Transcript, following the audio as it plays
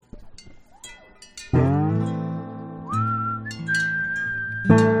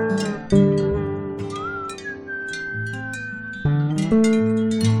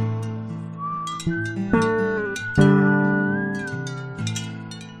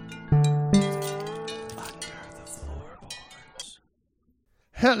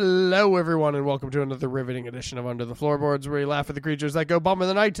Hello, everyone, and welcome to another riveting edition of Under the Floorboards, where we laugh at the creatures that go bum in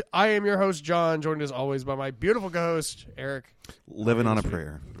the night. I am your host, John, joined as always by my beautiful co-host, Eric. Living on a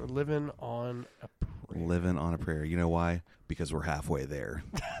prayer. Living on a prayer. Living on a prayer. You know why? Because we're halfway there.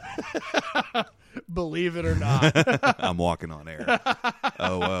 Believe it or not. I'm walking on air.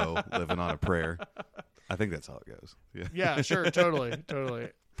 Living on a prayer. I think that's how it goes. Yeah, sure, totally.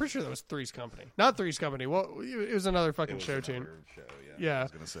 Pretty sure that was Three's Company. Not Three's Company. Well, it was another fucking show tune. Yeah. I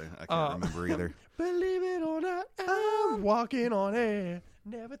was going to say, I can't remember either. Believe it or not, I'm walking on air.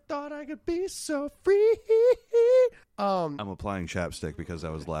 Never thought I could be so free. I'm applying chapstick because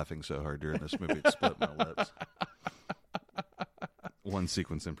I was laughing so hard during this movie it split my lips. One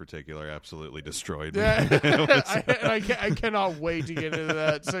sequence in particular absolutely destroyed me. I cannot wait to get into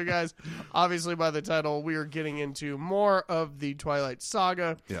that. So, guys, obviously by the title, we are getting into more of the Twilight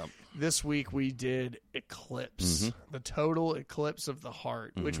Saga. Yeah. This week we did Eclipse, the total eclipse of the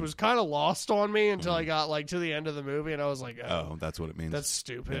heart, which was kind of lost on me until I got to the end of the movie, and I was like, oh that's what it means. That's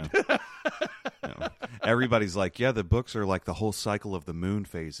stupid. Yeah. Everybody's like, yeah, the books are like the whole cycle of the moon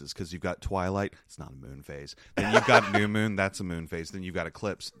phases, because you've got Twilight, it's not a moon phase. Then you've got New Moon, that's a moon phase. Then you've got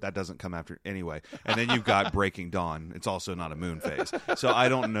Eclipse, that doesn't come after anyway. And then you've got Breaking Dawn, it's also not a moon phase. So I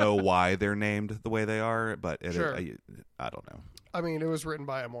don't know why they're named the way they are, but I don't know. I mean, it was written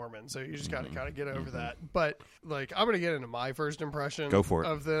by a Mormon, so you just got to kind of get over that. But, I'm going to get into my first impression Go for it.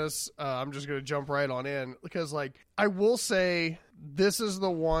 of this. I'm just going to jump right on in because, I will say this is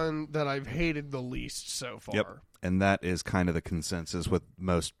the one that I've hated the least so far. Yep. And that is kind of the consensus with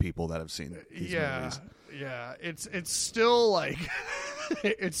most people that have seen these movies. Yeah. It's still,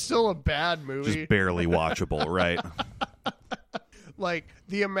 it's still a bad movie. Just barely watchable, right?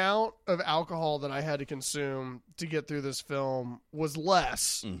 The amount of alcohol that I had to consume to get through this film was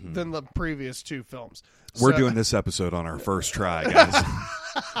less than the previous two films. We're doing this episode on our first try, guys,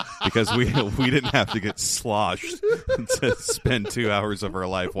 because we didn't have to get sloshed to spend 2 hours of our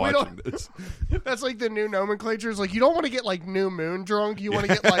life watching this. That's like the new nomenclature. It's you don't want to get New Moon drunk. You want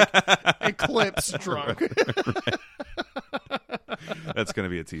to get Eclipse drunk. Right. That's going to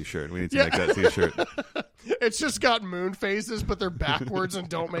be a t-shirt. We need to make that t-shirt. It's just got moon phases, but they're backwards and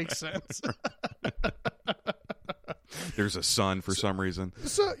don't make sense. There's a sun for some reason.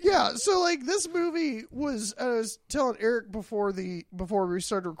 So this movie was, I was telling Eric before we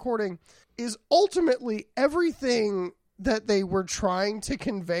started recording, is ultimately everything that they were trying to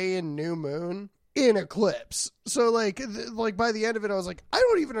convey in New Moon in Eclipse. So by the end of it, I was like, I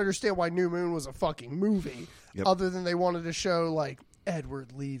don't even understand why New Moon was a fucking movie, other than they wanted to show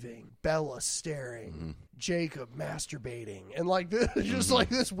Edward leaving, Bella staring, Jacob masturbating, and just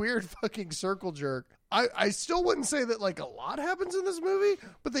this weird fucking circle jerk. I still wouldn't say that a lot happens in this movie,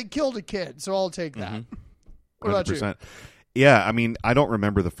 but they killed a kid, so I'll take that. What about 100%. you? Yeah, I mean, I don't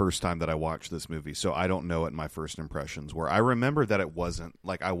remember the first time that I watched this movie, so I don't know what my first impressions were. I remember that it wasn't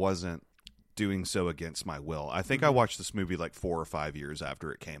I wasn't doing so against my will. I think I watched this movie 4 or 5 years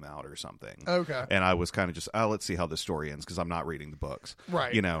after it came out or something. Okay. And I was kind of just, let's see how the story ends, because I'm not reading the books.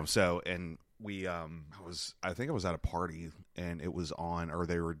 Right. So, and we, I think I was at a party and it was on, or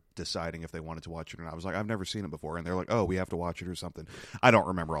they were deciding if they wanted to watch it or not. I was like, I've never seen it before. And they're like, oh, we have to watch it or something. I don't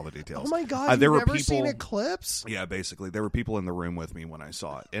remember all the details. Oh my God, you've never seen Eclipse? Yeah, basically. There were people in the room with me when I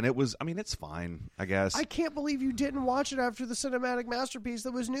saw it. And it was, it's fine, I guess. I can't believe you didn't watch it after the cinematic masterpiece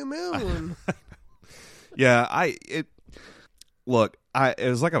that was New Moon. Yeah, Look, it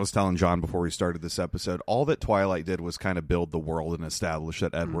was like I was telling John before we started this episode, all that Twilight did was kind of build the world and establish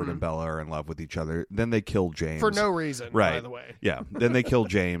that Edward and Bella are in love with each other. Then they killed James. For no reason, right. By the way. Yeah. Then they killed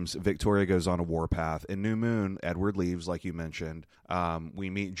James. Victoria goes on a warpath. In New Moon, Edward leaves, like you mentioned. We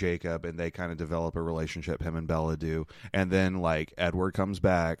meet Jacob, and they kind of develop a relationship, him and Bella do. And then, Edward comes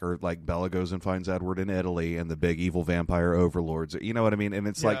back, or, Bella goes and finds Edward in Italy, and the big evil vampire overlords. You know what I mean? And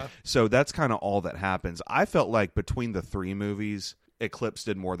it's so that's kind of all that happens. I felt like between the three movies, Eclipse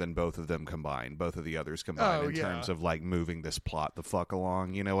did more than both of them combined, both of the others combined, terms of moving this plot the fuck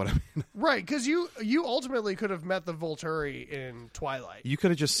along. You know what I mean? Right, because you ultimately could have met the Volturi in Twilight. You could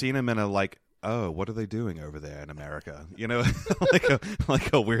have just seen him in a oh, what are they doing over there in America? You know,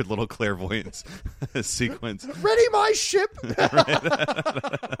 like a weird little clairvoyance sequence. Ready my ship.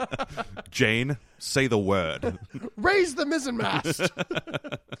 Jane, say the word. Raise the mizzenmast.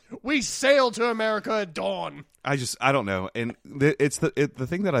 We sail to America at dawn. I don't know. And it's the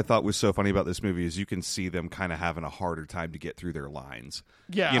thing that I thought was so funny about this movie is you can see them kind of having a harder time to get through their lines.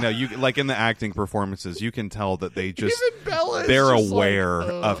 Yeah. You know, you in the acting performances, you can tell that they just, even Bella they're aware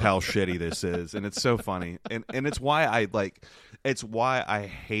of how shitty this is. And it's so funny. And it's why I It's why I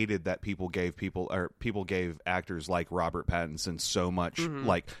hated that people gave actors like Robert Pattinson so much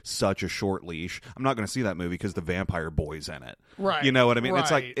like such a short leash. I'm not going to see that movie because the vampire boy's in it. Right. You know what I mean? Right.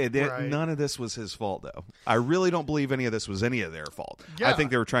 It's like Right. none of this was his fault, though. I really don't believe any of this was any of their fault. Yeah. I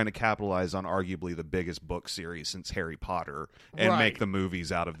think they were trying to capitalize on arguably the biggest book series since Harry Potter and make the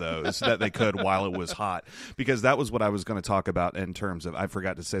movies out of those that they could while it was hot. Because that was what I was going to talk about in terms of, I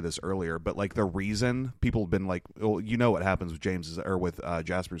forgot to say this earlier, but like the reason people have been like, well, you know what happens with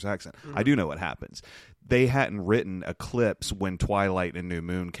Jasper's accent. I do know what happens. They hadn't written Eclipse when Twilight and New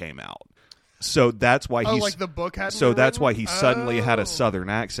Moon came out. So that's why like the book hadn't So been that's written? why he suddenly had a Southern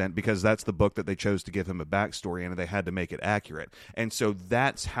accent, because that's the book that they chose to give him a backstory, and they had to make it accurate. And so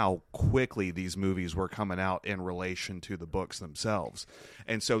that's how quickly these movies were coming out in relation to the books themselves.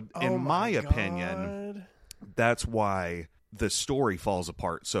 And so, in my opinion, that's why the story falls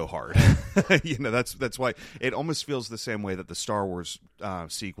apart so hard. That's why it almost feels the same way that the Star Wars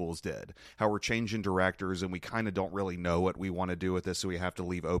sequels did. How we're changing directors and we kind of don't really know what we want to do with this, so we have to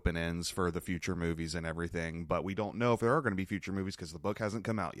leave open ends for the future movies and everything. But we don't know if there are going to be future movies because the book hasn't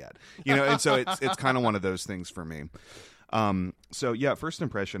come out yet. And so it's kind of one of those things for me. So yeah, first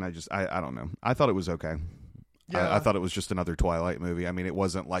impression, I don't know. I thought it was okay. Yeah. I thought it was just another Twilight movie. I mean, it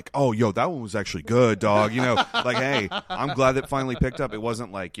wasn't like, oh, yo, that one was actually good, dog. Like, hey, I'm glad that finally picked up. It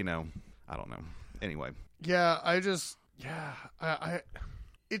wasn't like, I don't know. Anyway. Yeah,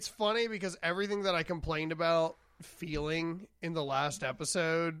 it's funny because everything that I complained about feeling in the last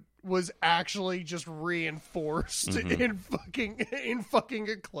episode was actually just reinforced in fucking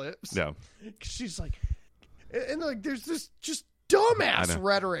Eclipse. Yeah. She's like, and like, there's this just dumbass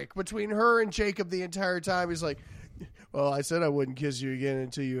rhetoric between her and Jacob the entire time. He's like, well, I said I wouldn't kiss you again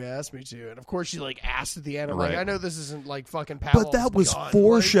until you asked me to. And of course she like asked at the end. I'm like, I know this isn't like fucking Pavlov's But that was gun.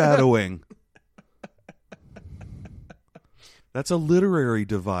 foreshadowing. That's a literary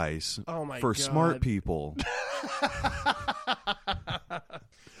device for smart people.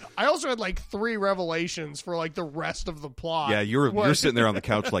 I also had like 3 revelations for like the rest of the plot. Yeah, you're sitting there on the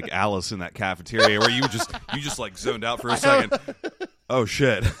couch like Alice in that cafeteria where you just like zoned out for a second. Oh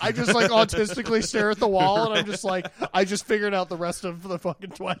shit. I just like autistically stare at the wall and I'm just like, I just figured out the rest of the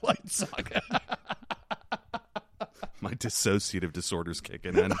fucking Twilight saga. My dissociative disorder's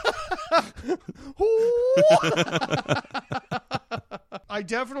kicking in. I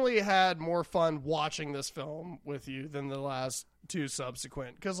definitely had more fun watching this film with you than the last 2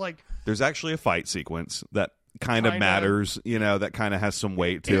 subsequent. Because, like, there's actually a fight sequence that kind of matters, that kind of has some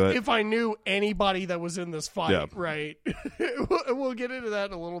weight to it. If I knew anybody that was in this fight, right? We'll get into that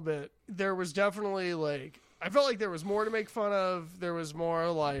in a little bit. There was definitely, like, I felt like there was more to make fun of. There was more,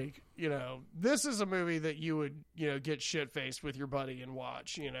 like, this is a movie that you would, get shit-faced with your buddy and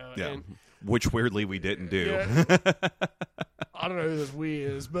watch, Yeah. And, which weirdly we didn't do. Yeah, I don't know who this we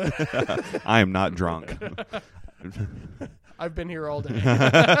is, but I am not drunk. I've been here all day.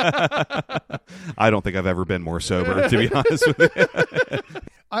 I don't think I've ever been more sober, to be honest with you.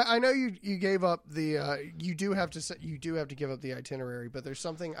 I know you gave up the you do have to give up the itinerary, but there's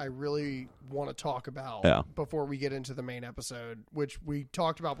something I really want to talk about before we get into the main episode, which we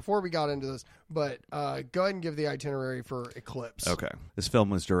talked about before we got into this. But go ahead and give the itinerary for Eclipse. Okay, this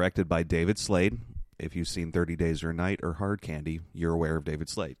film was directed by David Slade. If you've seen 30 Days or Night or Hard Candy, you're aware of David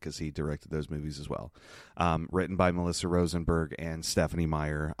Slade because he directed those movies as well. Written by Melissa Rosenberg and Stephanie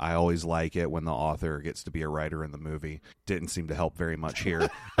Meyer. I always like it when the author gets to be a writer in the movie. Didn't seem to help very much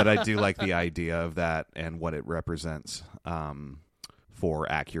here, but I do like the idea of that and what it represents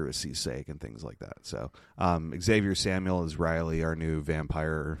for accuracy's sake and things like that. So Xavier Samuel is Riley, our new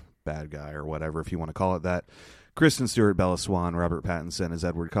vampire bad guy or whatever, if you want to call it that. Kristen Stewart, Bella Swan, Robert Pattinson as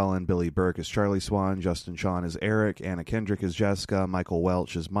Edward Cullen, Billy Burke as Charlie Swan, Justin Chon as Eric, Anna Kendrick as Jessica, Michael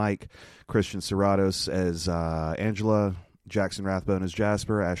Welch as Mike, Christian Serratos as Angela, Jackson Rathbone as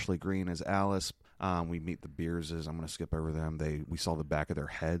Jasper, Ashley Greene as Alice. We meet the Beerses. I'm going to skip over them. We saw the back of their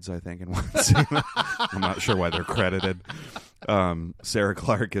heads, I think, in one scene. I'm not sure why they're credited. Sarah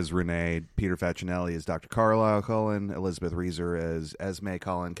Clark as Renee, Peter Facinelli as Dr. Carlisle Cullen, Elizabeth Reeser as Esme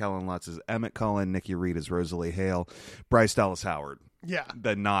Cullen, Kellen Lutz as Emmett Cullen, Nikki Reed as Rosalie Hale, Bryce Dallas Howard. Yeah.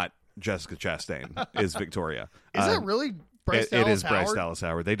 But not Jessica Chastain is Victoria. Is that really Bryce Dallas Howard? It is Bryce Dallas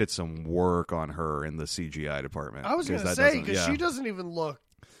Howard. They did some work on her in the CGI department. I was going to say, because she doesn't even look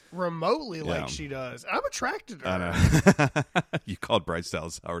remotely like she does. I'm attracted to her. I know. You called Bryce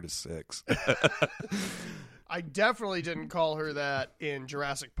Dallas Howard a 6. I definitely didn't call her that in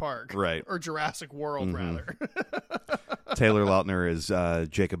Jurassic Park. Right. Or Jurassic World, rather. Taylor Lautner as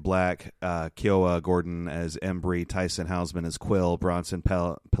Jacob Black, Kiowa Gordon as Embry, Tyson Hausman as Quill, Bronson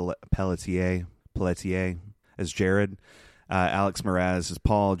Pelletier as Jared, Alex Mraz as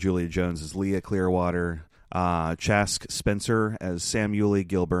Paul. Julia Jones as Leah Clearwater. Chask Spencer as Sam Yulee.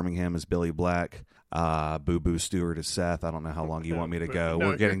 Gil Birmingham as Billy Black. Boo Boo Stewart as Seth. I don't know how long you want me to go. No,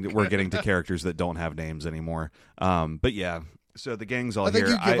 we're getting to characters that don't have names anymore. But yeah. So the gang's all here. I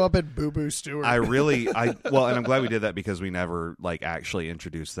think you give up at Boo Boo Stewart. Well, and I'm glad we did that because we never actually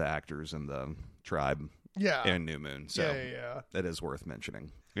introduced the actors in the tribe. Yeah. In New Moon. So yeah. That is worth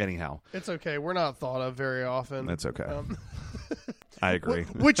mentioning. Anyhow, it's okay. We're not thought of very often. That's okay. I agree.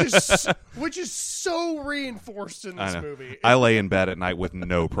 Which is so reinforced in this movie. I lay in bed at night with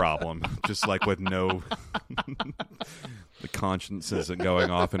no problem, just with no. The conscience isn't going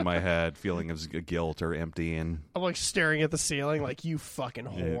off in my head, feeling of guilt or empty, and I'm staring at the ceiling you fucking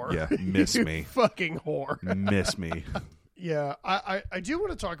whore. Yeah, miss you me, fucking whore. Miss me. Yeah, I do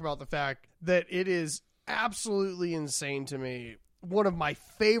want to talk about the fact that it is absolutely insane to me. One of my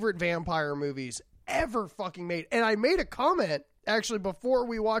favorite vampire movies ever fucking made. And I made a comment actually before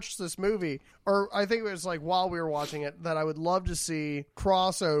we watched this movie, or I think it was while we were watching it, that I would love to see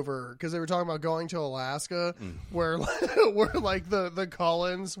crossover, because they were talking about going to Alaska where the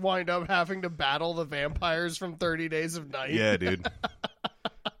Cullens wind up having to battle the vampires from 30 Days of Night. Yeah, dude.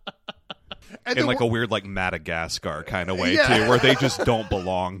 And in a weird Madagascar kind of way too, where they just don't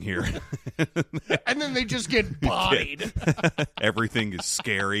belong here. And then they just get bodied. Everything is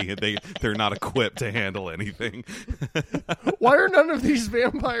scary, and they're not equipped to handle anything. Why are none of these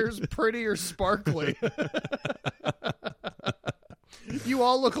vampires pretty or sparkly? You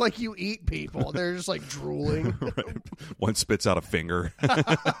all look like you eat people. They're just drooling. Right. One spits out a finger.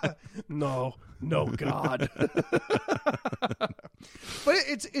 No, God. But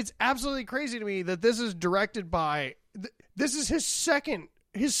it's absolutely crazy to me that this is directed by. This is his second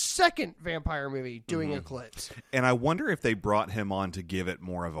vampire movie doing Eclipse. And I wonder if they brought him on to give it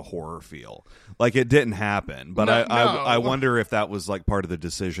more of a horror feel. It didn't happen, but No. I wonder if that was part of the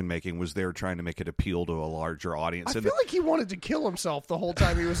decision making, was they were trying to make it appeal to a larger audience. I feel like he wanted to kill himself the whole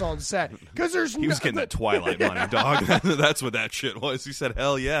time he was on set, because he was getting that Twilight money, dog. That's what that shit was. He said,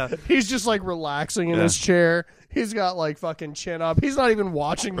 "Hell yeah." He's just relaxing in his chair. He's got fucking chin up. He's not even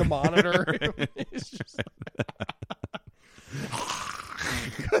watching the monitor. He's just.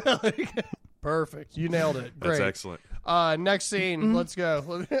 Perfect. You nailed it. Great. That's excellent. Next scene. Let's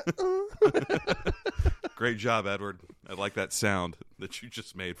go. Great job, Edward. I like that sound that you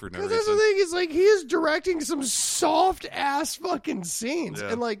just made for no reason. That's the thing is, he is directing some soft ass fucking scenes,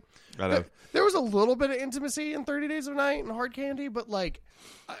 and there was a little bit of intimacy in 30 Days of Night and Hard Candy, but I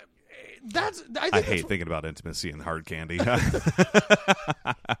hate thinking about intimacy and Hard Candy.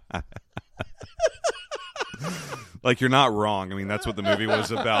 You're not wrong. I mean, that's what the movie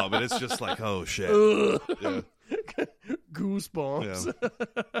was about, but it's just oh, shit. Yeah. Goosebumps. Yeah.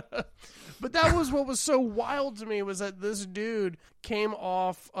 But that was what was so wild to me, was that this dude came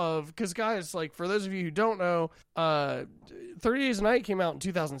off of, because guys, for those of you who don't know, 30 Days of Night came out in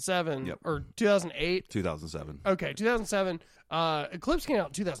 2007 or 2008. 2007. Okay, 2007. Eclipse came out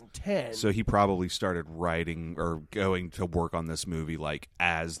in 2010. So he probably started writing or going to work on this movie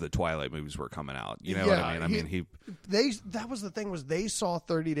as the Twilight movies were coming out. You know what I mean? That was the thing, was they saw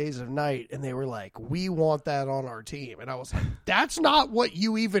 30 Days of Night and they were like, we want that on our team. And I was like, that's not what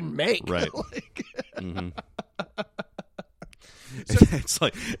you even make. Right. So,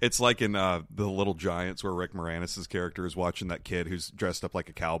 it's like in The Little Giants, where Rick Moranis' character is watching that kid who's dressed up like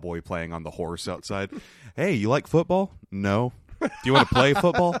a cowboy playing on the horse outside. Hey, you like football? No. Do you want to play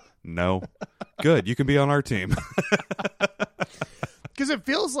football? No. Good. You can be on our team. Because it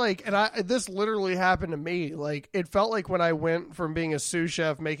feels this literally happened to me. It felt like when I went from being a sous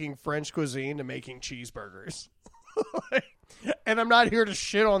chef making French cuisine to making cheeseburgers. And I'm not here to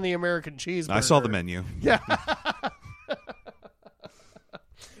shit on the American cheeseburger. I saw the menu. Yeah.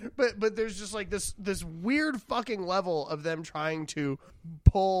 But there's just this weird fucking level of them trying to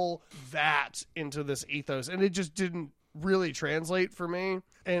pull that into this ethos, and it just didn't really translate for me.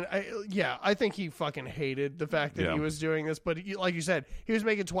 And I think he fucking hated the fact that he was doing this, but like you said, he was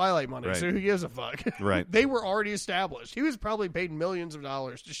making Twilight money, right. So who gives a fuck? Right. They were already established. He was probably paid millions of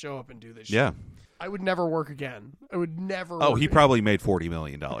dollars to show up and do this shit. Yeah. I would never work again. I would never Oh, work he again. probably made $40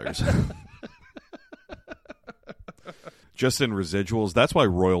 million. Just in residuals. That's why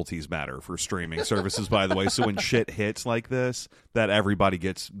royalties matter for streaming services, by the way. So when shit hits like this, that everybody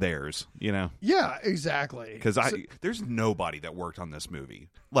gets theirs, you know? Yeah, exactly. Because there's nobody that worked on this movie.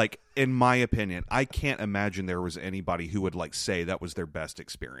 In my opinion, I can't imagine there was anybody who would say that was their best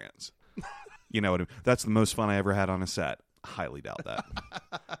experience. You know what I mean? That's the most fun I ever had on a set. Highly doubt that.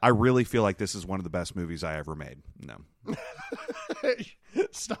 I really feel like this is one of the best movies I ever made. No.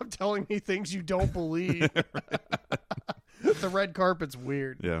 Stop telling me things you don't believe. The red carpet's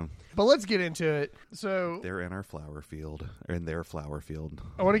weird. Yeah. But let's get into it. So They're in our flower field, or in their flower field.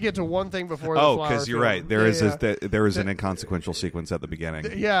 I want to get to one thing before the flower field. Oh, because you're right. There is an inconsequential sequence at the beginning.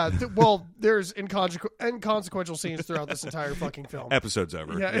 Well, there's inconsequential scenes throughout this entire fucking film. Episode's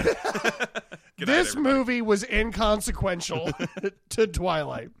over. Yeah. This movie was inconsequential to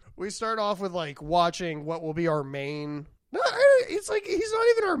Twilight. We start off with like watching what will be our main. No, it's like he's not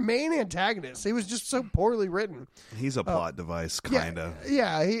even our main antagonist. He was just so poorly written. He's a plot device, kind of.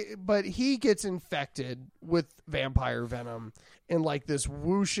 Yeah, but he gets infected with vampire venom, and like this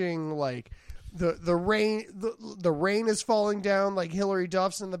whooshing, like the rain, the rain is falling down, like Hillary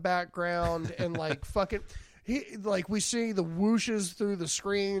Duff's in the background, and like fucking. We see the whooshes through the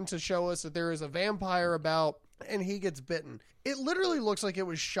screen to show us that there is a vampire about, and he gets bitten. It literally looks like it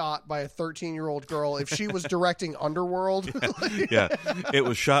was shot by a 13-year-old girl if she was directing Underworld. Yeah, it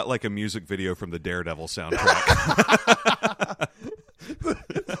was shot like a music video from the Daredevil soundtrack.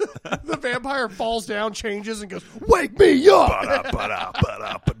 The vampire falls down, changes, and goes, "Wake me up!"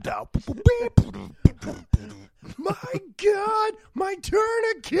 My God, my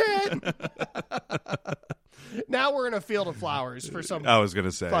tourniquet! Now we're in a field of flowers for some I was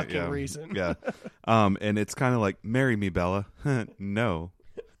gonna say fucking reason. Yeah. And it's kind of like, marry me, Bella. No,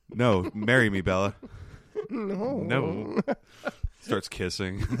 marry me, Bella. No. Starts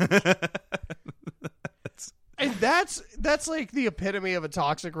kissing. And that's like the epitome of a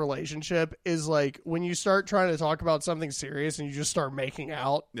toxic relationship, is like when you start trying to talk about something serious and you just start making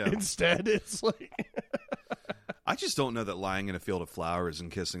out instead. It's like I just don't know that lying in a field of flowers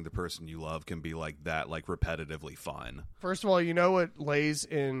and kissing the person you love can be like that, like repetitively fun. First of all, you know what lays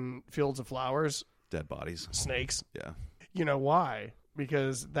in fields of flowers? Dead bodies. Snakes. Yeah. You know why?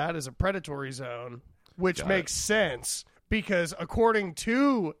 Because that is a predatory zone, which makes sense because according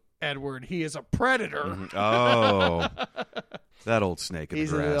to Edward, he is a predator. Mm-hmm. Oh, that old snake in the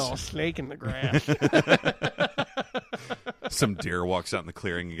grass. He's a little snake in the grass. Some deer walks out in the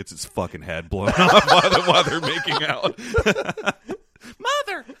clearing and gets its fucking head blown off while they're making out.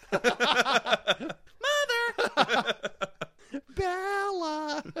 Mother! Mother!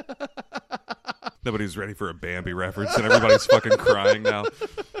 Bella! Nobody's ready for a Bambi reference and everybody's fucking crying now.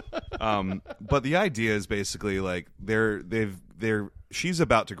 But the idea is basically like she's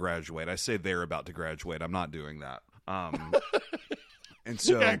about to graduate. I say they're about to graduate. I'm not doing that. And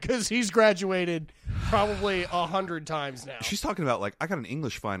so, yeah, because he's graduated probably 100 times now. She's talking about like, I got an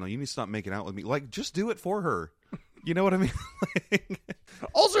English final. You need to stop making out with me. Like, just do it for her. You know what I mean?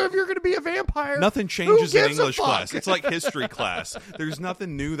 Also, if you're going to be a vampire, nothing changes in English class. It's like history class. There's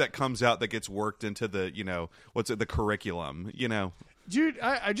nothing new that comes out that gets worked into the, the curriculum, Dude,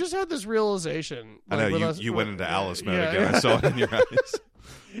 I just had this realization. I know, you went into Alice mode again. I saw it in your eyes.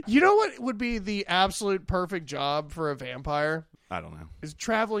 You know what would be the absolute perfect job for a vampire? I don't know. Is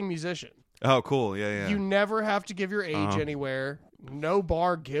traveling musician. Oh, cool. Yeah. You never have to give your age anywhere. No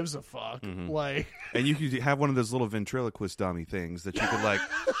bar gives a fuck. Mm-hmm. Like, and you could have one of those little ventriloquist dummy things that you could like,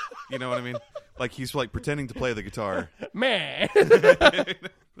 you know what I mean? Like he's like pretending to play the guitar. Man.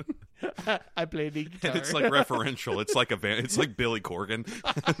 I play the guitar. And it's like referential. It's like it's like Billy Corgan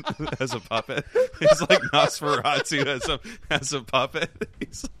as a puppet. It's like Nosferatu as a puppet.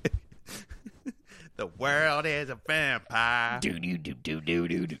 He's like, the world is a vampire.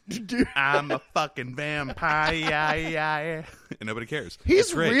 I'm a fucking vampire. Yeah. And nobody cares.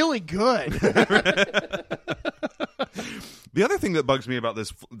 He's really good. The other thing that bugs me about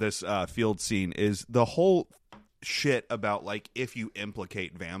this field scene is the whole shit about like if you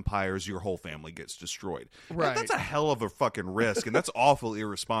implicate vampires, your whole family gets destroyed. Right. And that's a hell of a fucking risk, and that's awful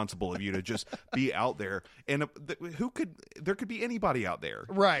irresponsible of you to just be out there. And there could be anybody out there,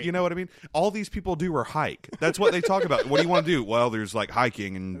 right? You know what I mean? All these people do are hike. That's what they talk about. What do you want to do? Well, there's like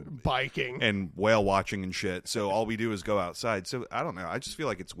hiking and biking and whale watching and shit. So all we do is go outside. So I don't know. I just feel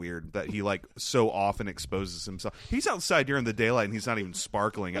like it's weird that he like so often exposes himself. He's outside during the daylight, and he's not even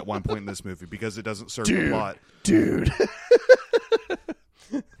sparkling at one point in this movie because it doesn't serve the plot. Dude.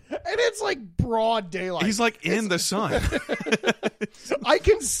 And it's like broad daylight. He's like in the sun. I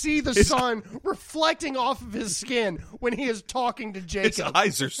can see the sun reflecting off of his skin when he is talking to Jacob. His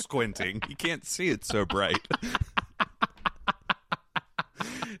eyes are squinting. You can't see it so bright.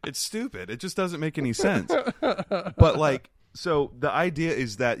 It's stupid. It just doesn't make any sense. But like, so the idea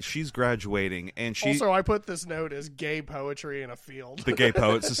is that she's graduating and she... Also, I put this note as gay poetry in a field. The Gay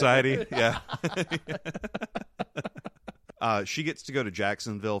Poet Society? Yeah. She gets to go to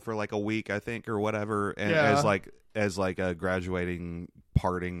Jacksonville for like a week, I think, or whatever, and as like a graduating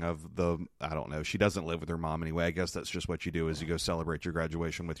parting of the, I don't know, she doesn't live with her mom anyway. I guess that's just what you do, is you go celebrate your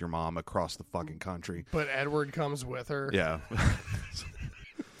graduation with your mom across the fucking country. But Edward comes with her. Yeah.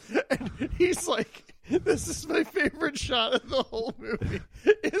 And he's like, this is my favorite shot of the whole movie.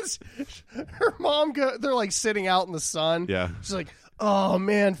 Is her mom they're like sitting out in the sun. Yeah. She's like, oh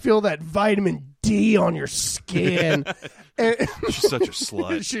man, feel that vitamin D on your skin. And She's such a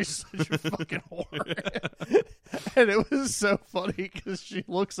slut. She's such a fucking whore. And it was so funny because she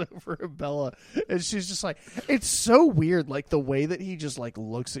looks over at Bella and she's just like, it's so weird, like the way that he just like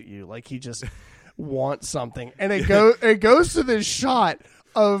looks at you, like he just wants something. And it goes to this shot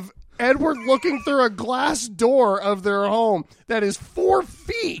of Edward looking through a glass door of their home that is 4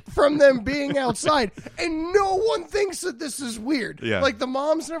 feet from them being outside, and no one thinks that this is weird. Yeah. Like the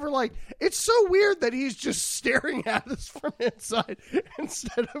mom's never like, it's so weird that he's just staring at us from inside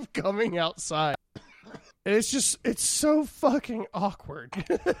instead of coming outside. And it's so fucking awkward.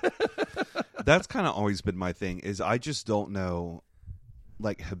 That's kind of always been my thing, is I just don't know,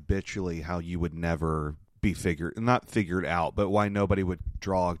 like, habitually how you would never be not figured out, but why nobody would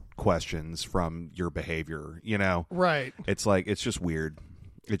draw questions from your behavior, you know? Right. It's like, it's just weird.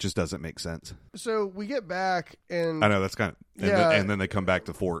 It just doesn't make sense. So we get back and I know, that's kind of, and then they come back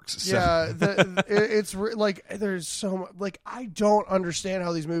to Forks. So. Yeah, it's like there's so much, like I don't understand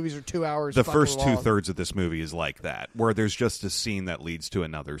how these movies are 2 hours. The first long. 2/3 of this movie is like that, where there's just a scene that leads to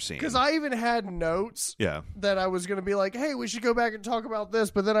another scene. Because I even had notes that I was going to be like, hey, we should go back and talk about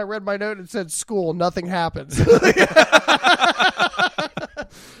this, but then I read my note and it said school, nothing happens.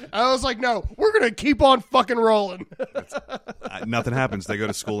 I was like, no, we're going to keep on fucking rolling. Nothing happens. They go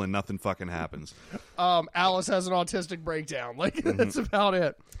to school and nothing fucking happens. Alice has an autistic breakdown. Like, that's about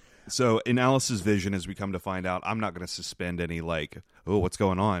it. So in Alice's vision, as we come to find out, I'm not going to suspend any, like, oh, what's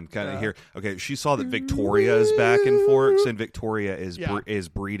going on? Kind of here. Okay, she saw that Victoria is back in Forks, and Victoria is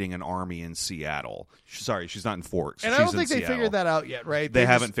breeding an army in Seattle. Sorry, she's not in Forks. And she's I don't think they Seattle. figured that out yet, right? They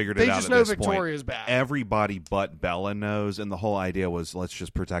haven't figured it out. They just at know this Victoria's point. back. Everybody but Bella knows, and the whole idea was, let's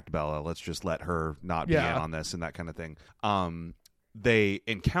just protect Bella. Let's just let her not be in on this and that kind of thing. They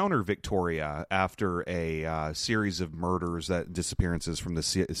encounter Victoria after a series of murders, disappearances from the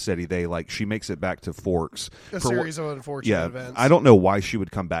city. She makes it back to Forks. A series of unfortunate events. I don't know why she would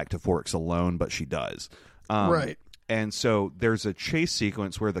come back to Forks alone, but she does. Right. And so there's a chase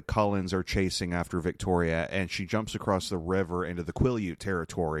sequence where the Cullens are chasing after Victoria, and she jumps across the river into the Quileute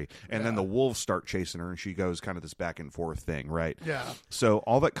territory, and then the wolves start chasing her, and she goes kind of this back and forth thing, right? Yeah. So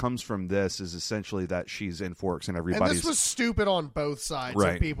all that comes from this is essentially that she's in Forks, and everybody's... And this was stupid on both sides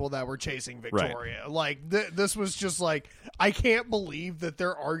of people that were chasing Victoria. Right. Like, this was just like, I can't believe that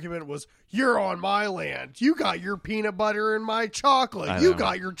their argument was, you're on my land. You got your peanut butter and my chocolate. You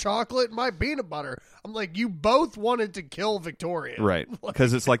got your chocolate and my peanut butter. I'm like, you both wanted to kill Victoria. Right.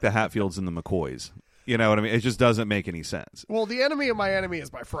 Because it's like the Hatfields and the McCoys. You know what I mean? It just doesn't make any sense. Well, the enemy of my enemy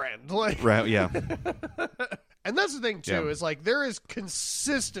is my friend. Like, right, yeah. And that's the thing, too, is like there is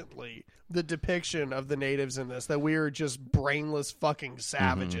consistently the depiction of the natives in this that we are just brainless fucking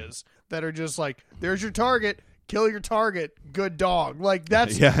savages that are just like, there's your target. Kill your target, good dog. Like,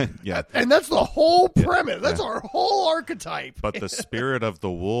 that's... Yeah. And that's the whole premise. That's our whole archetype. But the spirit of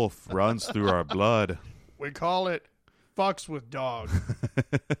the wolf runs through our blood. We call it fucks with dog.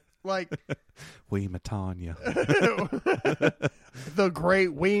 Like... Weematanya. The great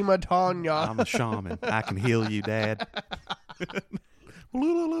Weematanya. I'm a shaman. I can heal you, Dad.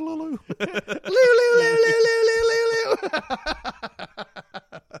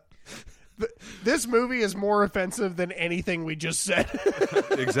 This movie is more offensive than anything we just said.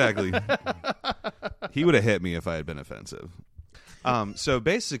 Exactly. He would have hit me if I had been offensive. So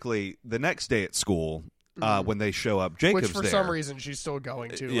basically, the next day at school, when they show up, Jacob's there. Which for some reason she's still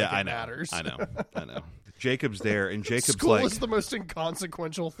going to. Yeah, like I know. Matters. I know. Jacob's there, and Jacob's School like... is the most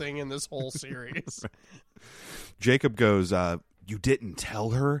inconsequential thing in this whole series. Jacob goes, you didn't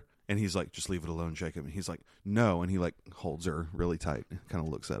tell her? And he's like, just leave it alone, Jacob. And he's like, no. And he like holds her really tight. Kind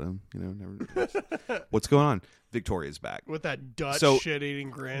of looks at him, never. What's going on? Victoria's back with that Dutch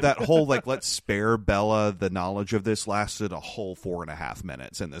shit-eating grin. That whole like, let's spare Bella the knowledge of this lasted a whole 4.5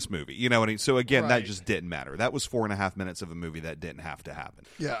 minutes in this movie. You know what I mean? So again, that just didn't matter. That was 4.5 minutes of a movie that didn't have to happen.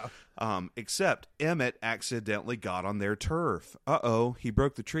 Yeah. Except Emmett accidentally got on their turf. He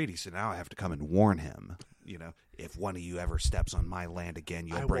broke the treaty. So now I have to come and warn him. If one of you ever steps on my land again,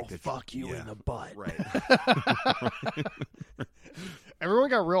 you'll break the... fuck you in the butt. Right. Everyone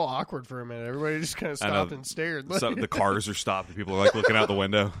got real awkward for a minute. Everybody just kind of stopped and stared. So the cars are stopped and people are like looking out the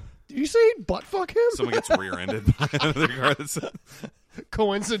window. Did you say he'd butt fuck him? Someone gets rear-ended by another car.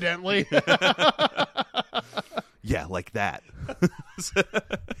 Coincidentally. Yeah, like that.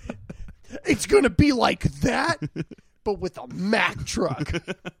 It's going to be like that, but with a Mack truck.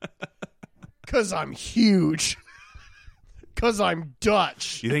 Because I'm huge. Because I'm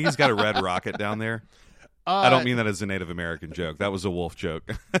Dutch. You think he's got a red rocket down there? I don't mean that as a Native American joke. That was a wolf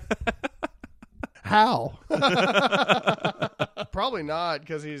joke. How? Probably not,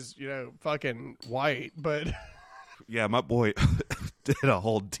 because he's, fucking white, but... Yeah, my boy did a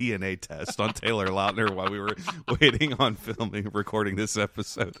whole DNA test on Taylor Lautner while we were waiting on recording this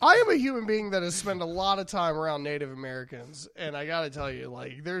episode. I am a human being that has spent a lot of time around Native Americans, and I gotta tell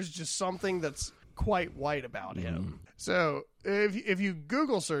you, there's just something that's quite white about him. So, if you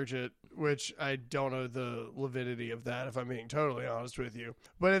Google search it, which I don't know the validity of that, if I'm being totally honest with you,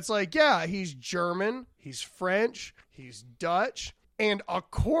 but it's he's German, he's French, he's Dutch, and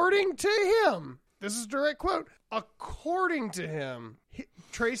according to him, this is a direct quote, according to him,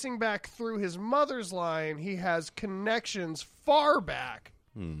 tracing back through his mother's line, he has connections far back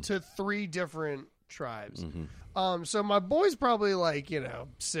to 3 different tribes. So my boy's probably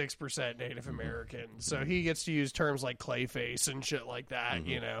 6% Native American. So he gets to use terms like clayface and shit like that,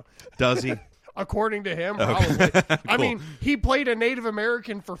 Does he? According to him, probably. Cool. I mean, he played a Native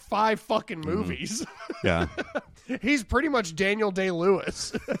American for 5 fucking movies. Yeah. He's pretty much Daniel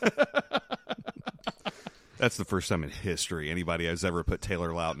Day-Lewis. That's the first time in history anybody has ever put Taylor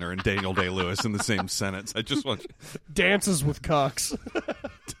Lautner and Daniel Day-Lewis in the same sentence. I just want you... Dances with cucks.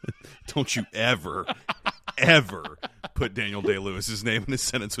 Don't you ever put Daniel Day-Lewis's name in a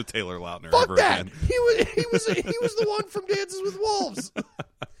sentence with Taylor Lautner Fuck ever that. again. He was the one from Dances with Wolves.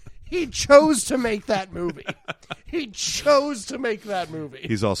 He chose to make that movie. He's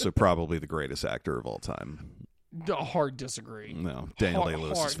also probably the greatest actor of all time. Hard disagree. No, Daniel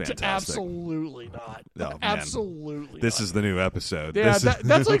Day-Lewis is fantastic. Absolutely not. Oh, absolutely this not. is the new episode. Yeah,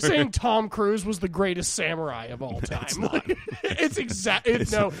 that's like saying Tom Cruise was the greatest samurai of all time. It's not. It's exactly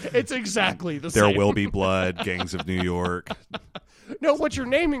the same. There Will Be Blood, Gangs of New York. No, what you're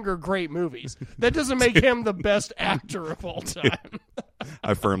naming are great movies. That doesn't make him the best actor of all time.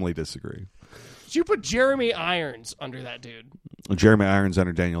 I firmly disagree. Did you put Jeremy Irons under that dude? Jeremy Irons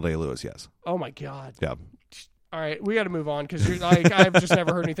under Daniel Day-Lewis, yes. Oh my God. Yeah. All right, we got to move on because I've just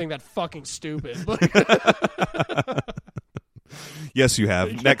never heard anything that fucking stupid. Yes, you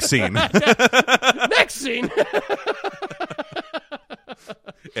have. Next scene. Next scene.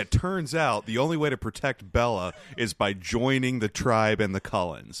 It turns out the only way to protect Bella is by joining the tribe and the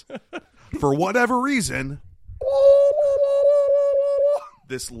Cullens. For whatever reason,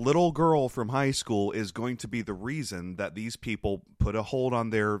 this little girl from high school is going to be the reason that these people put a hold on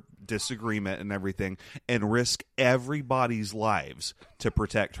their disagreement and everything and risk everybody's lives to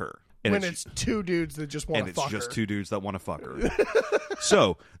protect her. And when it's 2 dudes that just want to fuck her. And it's just 2 dudes that want to fuck her.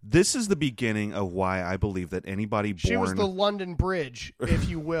 So, this is the beginning of why I believe that anybody born... She was the London Bridge, if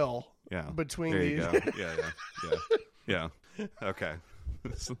you will. Yeah. Between there these. You go. Yeah. Okay.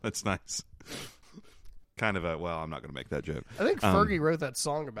 That's nice. Kind of I'm not going to make that joke. I think Fergie wrote that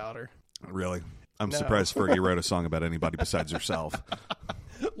song about her. Really? I'm surprised Fergie wrote a song about anybody besides herself.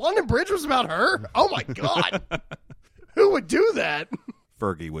 London Bridge was about her? Oh my God. Who would do that?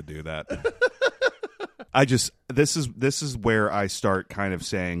 Fergie would do that. This is where I start kind of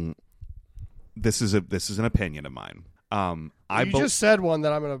saying this is an opinion of mine. You just said one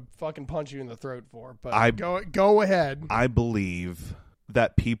that I'm going to fucking punch you in the throat for, but go ahead. I believe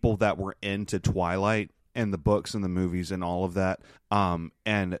that people that were into Twilight and the books and the movies and all of that,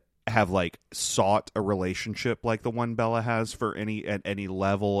 and have sought a relationship like the one Bella has at any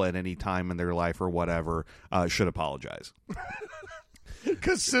level at any time in their life or whatever, should apologize.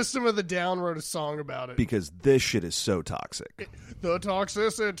 Because System of the Down wrote a song about it. Because this shit is so toxic. The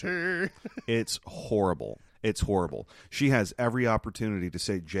toxicity. It's horrible. It's horrible. She has every opportunity to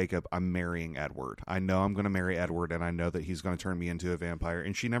say, Jacob, I'm marrying Edward. I know I'm going to marry Edward, and I know that he's going to turn me into a vampire,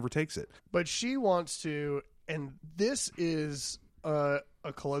 and she never takes it. But she wants to, and this is a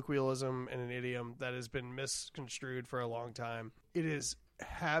colloquialism and an idiom that has been misconstrued for a long time. It is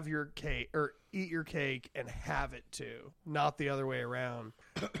have your cake, or eat your cake and have it too, not the other way around.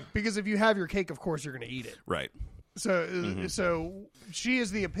 Because if you have your cake, of course you're going to eat it. Right. So she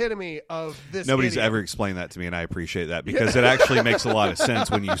is the epitome of this. Nobody's idiom. ever explained that to me, and I appreciate that because it actually makes a lot of sense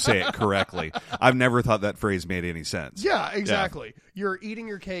when you say it correctly. I've never thought that phrase made any sense. Yeah, exactly. Yeah. You're eating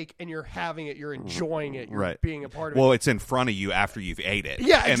your cake and you're having it. You're enjoying it. You're being a part of it. Well, it's in front of you after you've ate it.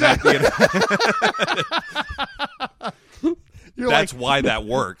 Yeah, exactly. That's why that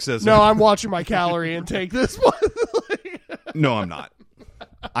works. No, I'm watching my calorie intake this one. No, I'm not.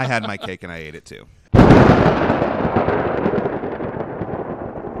 I had my cake and I ate it too.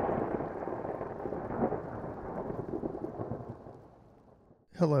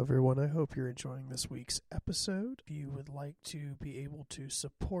 Hello, everyone. I hope you're enjoying this week's episode. If you would like to be able to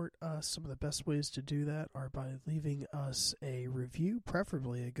support us, some of the best ways to do that are by leaving us a review,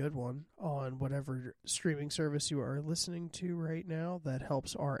 preferably a good one, on whatever streaming service you are listening to right now. That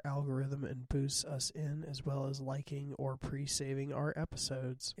helps our algorithm and boosts us in, as well as liking or pre-saving our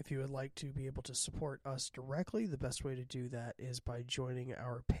episodes. If you would like to be able to support us directly, the best way to do that is by joining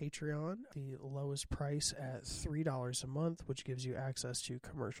our Patreon. The lowest price at $3 a month, which gives you access to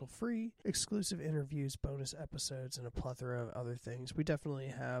commercial-free, exclusive interviews, bonus episodes, and a plethora of other things. We definitely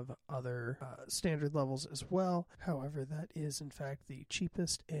have other standard levels as well. However, that is, in fact, the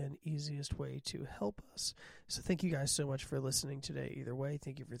cheapest and easiest way to help us. So thank you guys so much for listening today. Either way,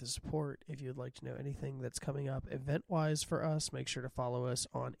 thank you for the support. If you'd like to know anything that's coming up event-wise for us, make sure to follow us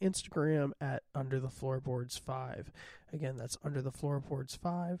on Instagram at UnderTheFloorboards5. Again, that's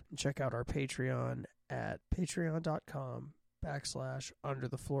UnderTheFloorboards5. And check out our Patreon at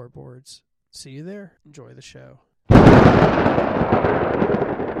patreon.com/UnderTheFloorboards. See you there. Enjoy the show.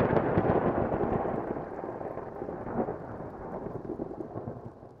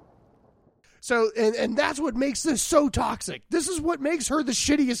 So, and that's what makes this so toxic. This is what makes her the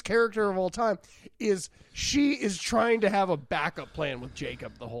shittiest character of all time, is she is trying to have a backup plan with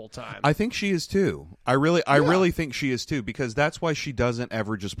Jacob the whole time. I think she is too. I really think she is too, because that's why she doesn't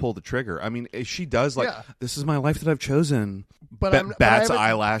ever just pull the trigger. I mean, she does this is my life that I've chosen. But bats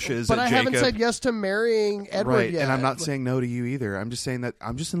eyelashes. But at I Jacob. haven't said yes to marrying Edward yet. And I'm not saying no to you either. I'm just saying that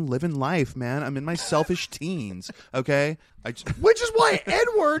I'm just living life, man. I'm in my selfish teens. Okay, which is why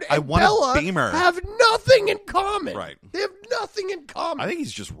Edward and want Bella a Beamer. have nothing in common. Right, they have nothing in common. I think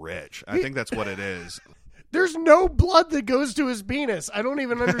he's just rich. I think that's what it is. There's no blood that goes to his penis. I don't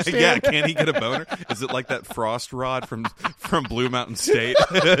even understand. Yeah, can he get a boner? Is it like that frost rod from Blue Mountain State?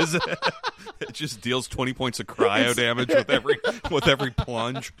 It just deals 20 points of cryo damage with every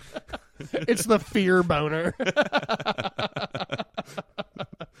plunge. It's the fear boner.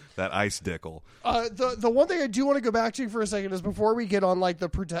 That ice dickle. The one thing I do want to go back to for a second is before we get on like the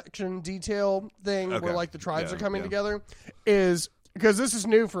protection detail thing where like the tribes are coming together, is because this is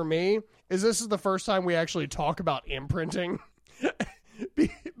new for me. This is the first time we actually talk about imprinting.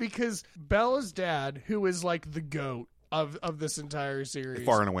 Because Bella's dad, who is like the goat of this entire series,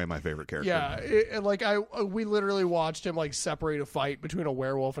 Far and away my favorite character. Yeah, we literally watched him like separate a fight between a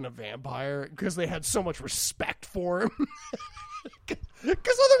werewolf and a vampire because they had so much respect for him.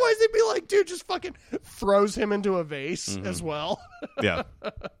 Because otherwise they'd be like, dude, just fucking throws him into a vase as well. Yeah.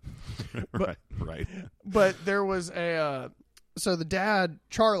 Right. But there was so the dad,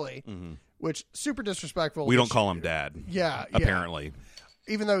 Charlie, which super disrespectful. We don't call him dad. Yeah. Apparently.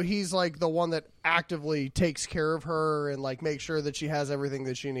 Even though he's like the one that actively takes care of her and like makes sure that she has everything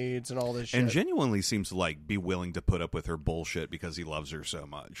that she needs and all this shit. And genuinely seems to like be willing to put up with her bullshit because he loves her so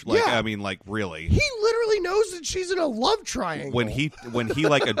much. Like, I mean, like, really. He literally knows that she's in a love triangle. When he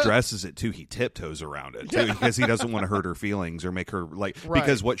like addresses it too, he tiptoes around it too, because he doesn't want to hurt her feelings or make her like,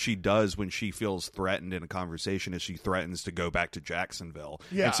 because what she does when she feels threatened in a conversation is she threatens to go back to Jacksonville.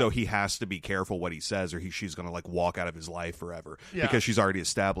 Yeah. And so he has to be careful what he says or she's going to like walk out of his life forever because she's already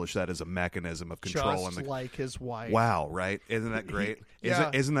established that as a mechanism of control. Just like his wife. Wow, right? Isn't that great?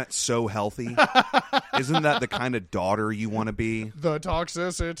 Yeah. Isn't that so healthy? Isn't that the kind of daughter you want to be? The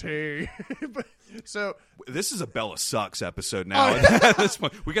toxicity. So this is a Bella Sucks episode now. At this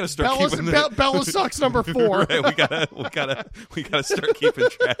point, we got to start keeping Bella Sucks number 4. Right, we gotta start keeping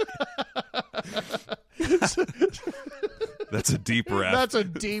track. That's a deep breath. That's a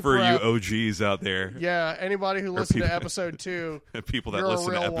deep for breath. You OGs out there. Yeah, anybody who listened to episode 2. People that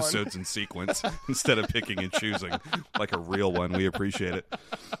listen to episodes in sequence instead of picking and choosing like a real one. We appreciate it.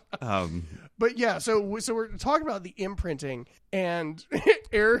 But yeah, so we're talking about the imprinting, and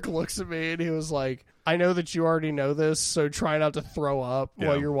Eric looks at me and he was like, I know that you already know this, so try not to throw up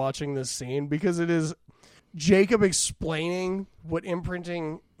while you're watching this scene, because it is Jacob explaining what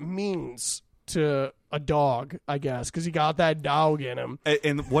imprinting means to a dog, I guess, because he got that dog in him.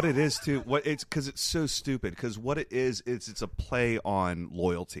 And what it is too, because it's so stupid. Because what it is, it's a play on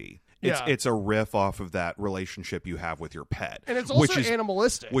loyalty. It's a riff off of that relationship you have with your pet, and it's also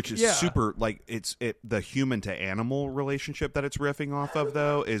animalistic, which is super like the human to animal relationship that it's riffing off of,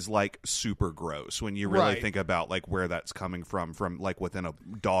 though, is like super gross when you really think about like where that's coming from like within a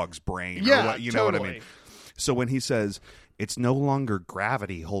dog's brain. Yeah, or what, you know what I mean. So when he says it's no longer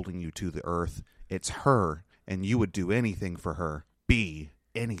gravity holding you to the earth, it's her, and you would do anything for her, be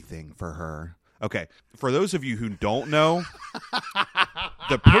anything for her. Okay, for those of you who don't know,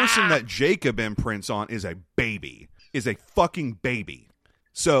 the person that Jacob imprints on is a fucking baby.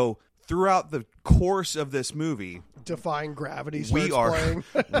 So throughout the course of this movie, Defying Gravity starts playing.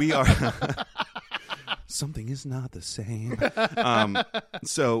 We are. Something is not the same.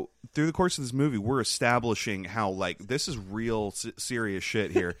 So through the course of this movie, we're establishing how like this is real serious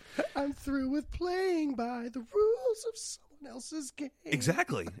shit here. I'm through with playing by the rules of someone else's game.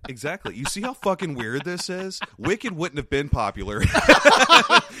 Exactly. You see how fucking weird this is? Wicked wouldn't have been popular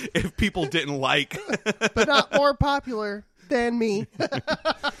if people didn't like. But not more popular than me.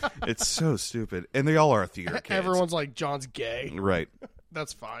 It's so stupid. And they all are theater kids. Everyone's like, John's gay. Right.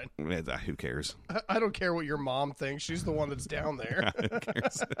 That's fine. Who cares? I don't care what your mom thinks. She's the one that's down there. Who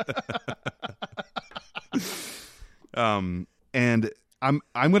cares? And I'm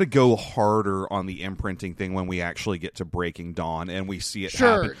going to go harder on the imprinting thing when we actually get to Breaking Dawn and we see it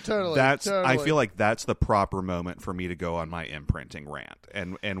happen. Totally. I feel like that's the proper moment for me to go on my imprinting rant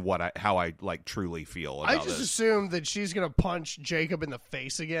and how I like truly feel about I just assumed that she's going to punch Jacob in the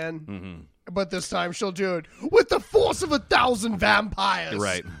face again. Mm-hmm. But this time she'll do it with the force of 1,000 vampires.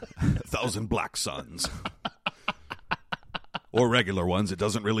 Right. 1,000 black suns. Or regular ones. It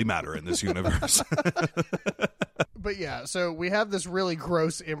doesn't really matter in this universe. But yeah, so we have this really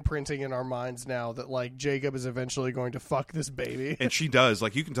gross imprinting in our minds now that like Jacob is eventually going to fuck this baby. And she does.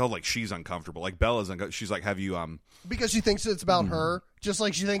 Like you can tell like she's uncomfortable. Like Bella's uncomfortable. She's like, have you because she thinks it's about her, just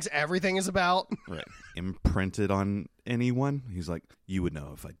like she thinks everything is about. Right. Imprinted on anyone? He's like, you would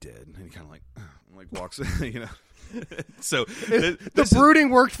know if I did. And he kind of like walks, you know. So the brooding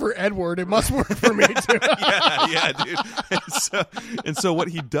worked for Edward. It must work for me too. yeah, dude. And so what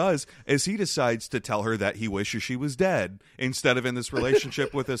he does is he decides to tell her that he wishes she was dead instead of in this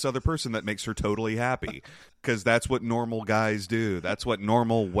relationship with this other person that makes her totally happy. Because that's what normal guys do. That's what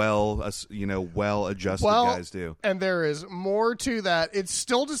normal, well-adjusted guys do. And there is more to that. It's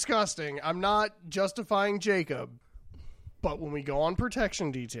still disgusting. I'm not justifying Jacob, but when we go on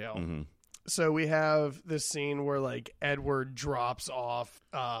protection detail. Mm-hmm. So we have this scene where like Edward drops off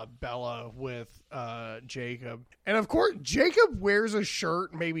Bella with Jacob. And of course, Jacob wears a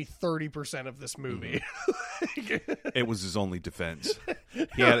shirt maybe 30% of this movie. Mm-hmm. It was his only defense.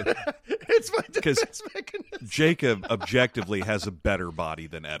 He had it's my defense mechanism. Jacob objectively has a better body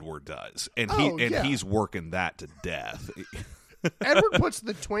than Edward does. And he's working that to death. Edward puts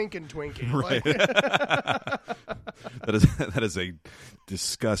the twink in Twinkie. Right. That is a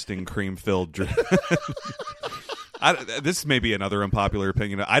disgusting cream-filled drink. This may be another unpopular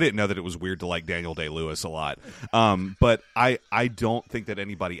opinion. I didn't know that it was weird to like Daniel Day-Lewis a lot. But I don't think that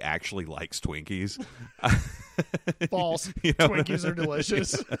anybody actually likes Twinkies. False. Twinkies are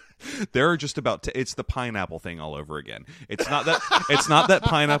delicious. There are just about it's the pineapple thing all over again. It's not that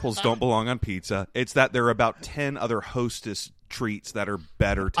pineapples don't belong on pizza. It's that there are about 10 other Hostess treats that are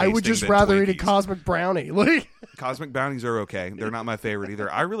better tasting. I would just than rather Twinkies. eat a Cosmic Brownie. Like Cosmic Brownies are okay. They're not my favorite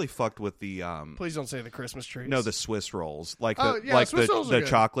either. I really fucked with the Please don't say the Christmas trees. No, the Swiss rolls. Like Swiss rolls are the good.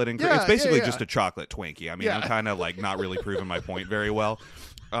 chocolate and Yeah, it's basically yeah. just a chocolate Twinkie. I mean, I'm kind of like not really proving my point very well.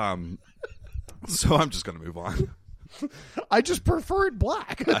 So I'm just going to move on. I just prefer it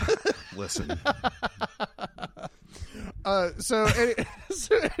black. Listen. So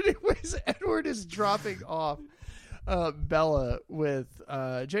anyways, Edward is dropping off Bella with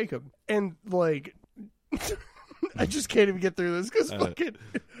Jacob, and like I just can't even get through this because fucking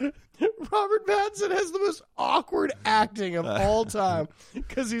Robert Pattinson has the most awkward acting of all time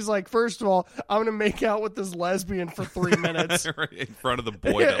because he's like, first of all, I'm going to make out with this lesbian for 3 minutes in front of the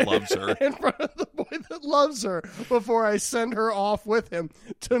boy that loves her. In front of the boy that loves her before I send her off with him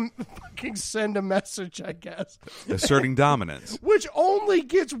to fucking send a message, I guess. Asserting dominance. Which only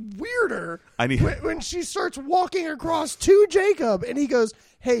gets weirder when she starts walking across to Jacob and he goes,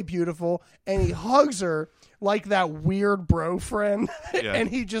 "Hey, beautiful," and he hugs her like that weird bro friend. Yeah. And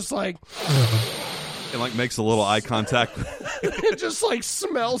he just like and like makes a little eye contact. It just like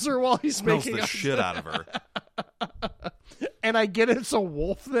smells her while he's Smells making the shit out of her. And I get it's a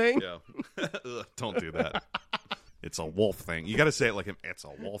wolf thing. Yeah. Don't do that. It's a wolf thing. You got to say it like it's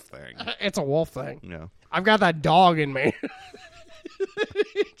a wolf thing. It's a wolf thing. Yeah. I've got that dog in me.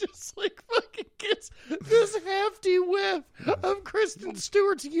 He just like fucking gets this hefty whiff of Kristen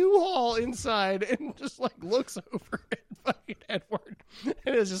Stewart's U-Haul inside and just like looks over at fucking Edward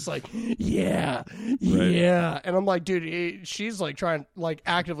and it's just like, yeah. And I'm like, dude, she's like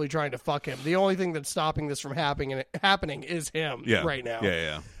actively trying to fuck him. The only thing that's stopping this from happening is him right now.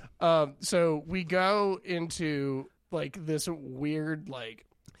 Yeah. So we go into like this weird like.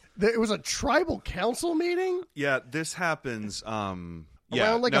 It was a tribal council meeting? Yeah, this happens.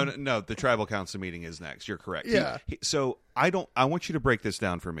 Yeah, Around like no. The tribal council meeting is next. You're correct. Yeah. So I want you to break this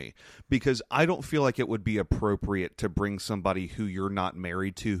down for me, because I don't feel like it would be appropriate to bring somebody who you're not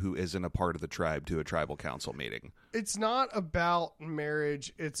married to, who isn't a part of the tribe, to a tribal council meeting. It's not about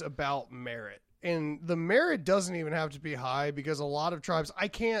marriage. It's about merit. And the merit doesn't even have to be high, because a lot of tribes, I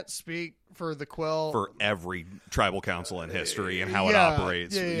can't speak for the Quill. For every tribal council in history and how it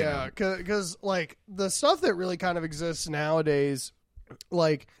operates. Yeah. Because, like, the stuff that really kind of exists nowadays,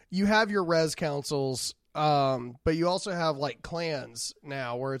 like, you have your res councils, but you also have, like, clans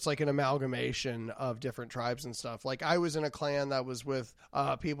now, where it's like an amalgamation of different tribes and stuff. Like, I was in a clan that was with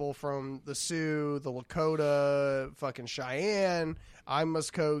people from the Sioux, the Lakota, fucking Cheyenne. I'm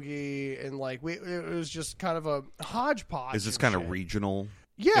Muskogee, and like it was just kind of a hodgepodge. Is this kind of regional?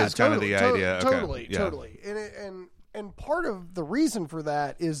 Yeah, is kind of the idea. Totally, okay. Totally. And part of the reason for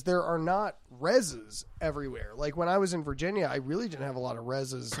that is there are not reses everywhere. Like when I was in Virginia, I really didn't have a lot of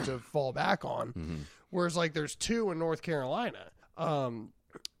reses to fall back on. Mm-hmm. Whereas like there's 2 in North Carolina, and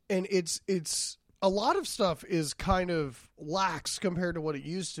it's. A lot of stuff is kind of lax compared to what it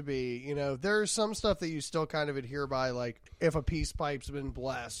used to be. You know, there's some stuff that you still kind of adhere by, like if a peace pipe's been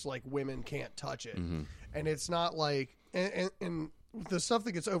blessed, like women can't touch it. Mm-hmm. And it's not like, and the stuff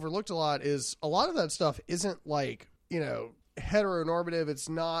that gets overlooked a lot is a lot of that stuff isn't like, you know, heteronormative. It's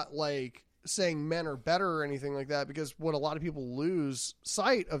not like saying men are better or anything like that, because what a lot of people lose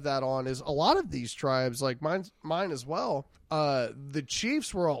sight of that on is a lot of these tribes, like mine as well, the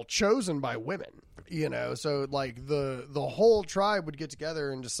chiefs were all chosen by women. You know, so like the whole tribe would get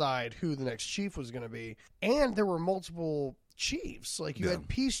together and decide who the next chief was going to be. And there were multiple chiefs. Like you had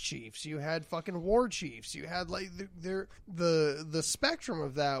peace chiefs, you had fucking war chiefs, you had like the spectrum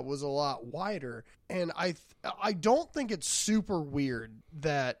of that was a lot wider. And I don't think it's super weird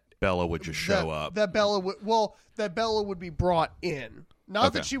that Bella would just show up. That Bella would be brought in.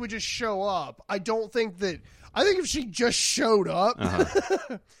 Not that she would just show up. I think if she just showed up.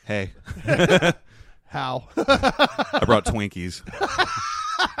 Hey. How? I brought Twinkies.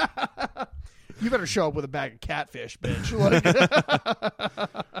 You better show up with a bag of catfish, bitch. Like,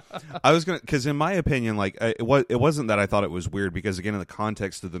 I was gonna, because in my opinion, like it wasn't that I thought it was weird, because again, in the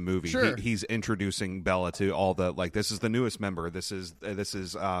context of the movie, sure. he's introducing Bella to all the, like, this is the newest member. This is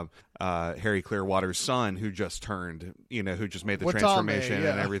Harry Clearwater's son, who just turned, you know, who just made the transformation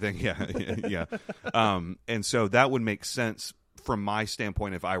and everything. Yeah. And so that would make sense. From my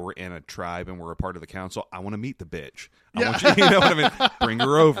standpoint, if I were in a tribe and were a part of the council, I want to meet the bitch. I want you know what I mean? Bring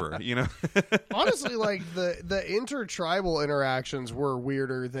her over, you know? Honestly, like, the intertribal interactions were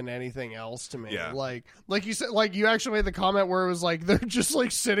weirder than anything else to me. Yeah. Like you said, like, you actually made the comment where it was like, they're just,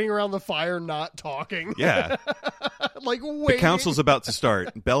 like, sitting around the fire not talking. Yeah. Like, waiting. The council's about to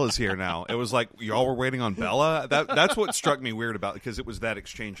start. Bella's here now. It was like, y'all were waiting on Bella? That's what struck me weird about it, because it was that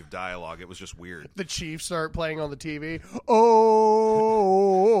exchange of dialogue. It was just weird. The Chiefs start playing on the TV. Oh.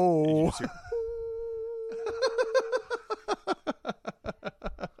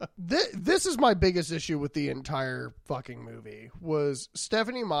 This is my biggest issue with the entire fucking movie, was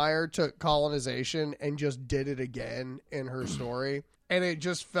Stephenie Meyer took colonization and just did it again in her story. And it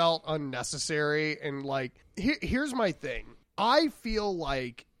just felt unnecessary. And like, here's my thing. I feel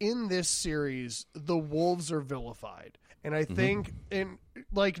like in this series, the wolves are vilified. And I think, in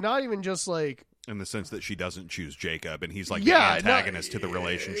like, not even just like, in the sense that she doesn't choose Jacob, and he's like the antagonist to the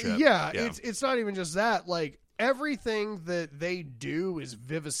relationship. Yeah, it's not even just that. Like, everything that they do is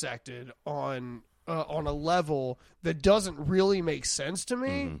vivisected on a level that doesn't really make sense to me.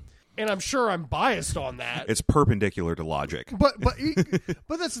 Mm-hmm. And I'm sure I'm biased on that. It's perpendicular to logic. But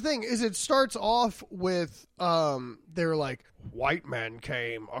that's the thing, is it starts off with they're like, white men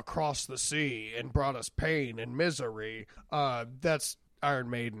came across the sea and brought us pain and misery. That's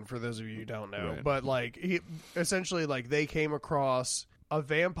Iron Maiden, for those of you who don't know. Right. But like, essentially, like, they came across a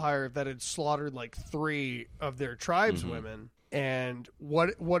vampire that had slaughtered like 3 of their tribeswomen. And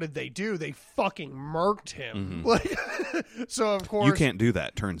what did they do? They fucking murked him. Like, so of course you can't do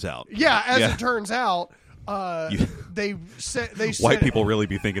that. Turns out, it turns out, they white people really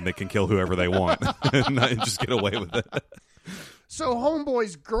be thinking they can kill whoever they want and just get away with it. So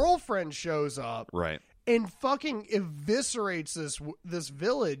homeboy's girlfriend shows up, right, and fucking eviscerates this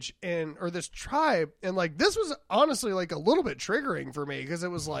village or this tribe. And like, this was honestly like a little bit triggering for me, because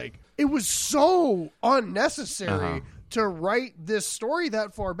it was like, it was so unnecessary to write this story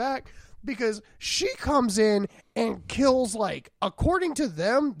that far back, because she comes in and kills, like, according to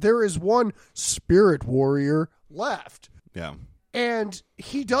them, there is one spirit warrior left. Yeah. And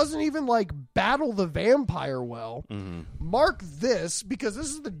he doesn't even, like, battle the vampire well. Mark this, because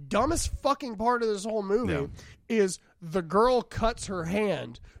this is the dumbest fucking part of this whole movie, is the girl cuts her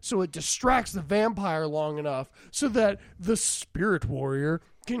hand so it distracts the vampire long enough so that the spirit warrior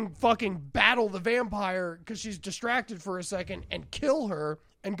can fucking battle the vampire because she's distracted for a second and kill her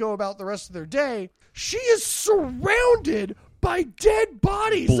and go about the rest of their day. She is surrounded by dead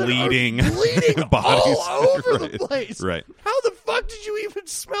bodies, bleeding bodies all over right. the place. Right? How the fuck did you even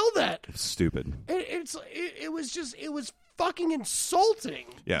smell that? Stupid. It was fucking insulting.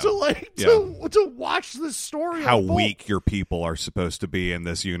 Yeah. To watch this story. How unfold. weak your people are supposed to be in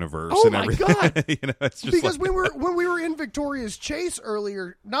this universe. Oh and my everything. God. It's just because like... when we were in Victoria's Chase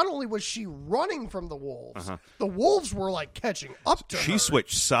earlier, not only was she running from the wolves, the wolves were like catching up to her. She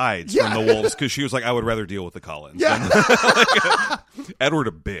switched sides from the wolves because she was like, I would rather deal with the Cullens. Yeah. Edward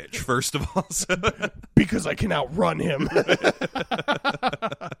a bitch, first of all. So. Because I can outrun him.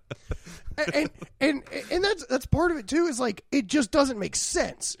 and that's part of it too, is like it just doesn't make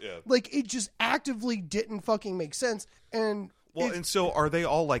sense. Yeah. Like it just actively didn't fucking make sense. And so are they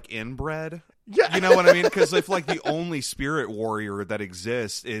all like inbred? Yeah. You know what I mean? Because if like the only spirit warrior that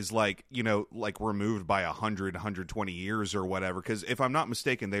exists is like, you know, like removed by 120 years or whatever. Because if I'm not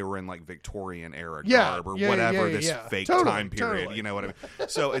mistaken, they were in like Victorian era garb or whatever, this fake time period. Totally. You know what I mean?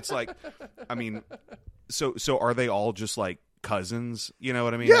 So it's like, I mean, so are they all just like cousins? You know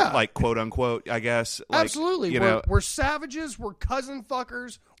what I mean? Yeah. Like quote unquote, I guess. Like, absolutely. You know, we're savages. We're cousin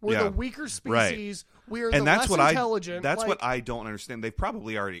fuckers. We're the weaker species. Right. We are and the that's less intelligent. That's what I don't understand. They've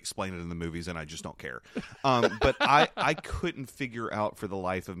probably already explained it in the movies, and I just don't care. But I couldn't figure out for the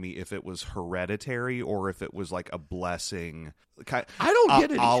life of me if it was hereditary or if it was like a blessing. I don't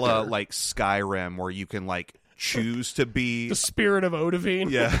get it a la either. like Skyrim, where you can like choose to be the spirit of Odovine.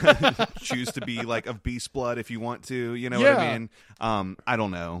 Yeah, choose to be like of beast blood if you want to. You know what I mean? I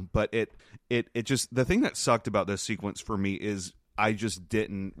don't know, but it just, the thing that sucked about this sequence for me is I just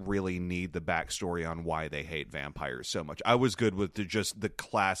didn't really need the backstory on why they hate vampires so much. I was good with just the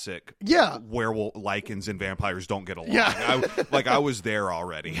classic werewolf lichens and vampires don't get along. Yeah. I was there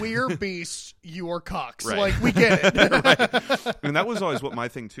already. We're beasts, you're cocks. Right. Like, we get it. Right. And that was always what my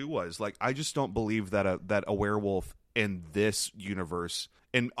thing too was. Like, I just don't believe that a werewolf in this universe,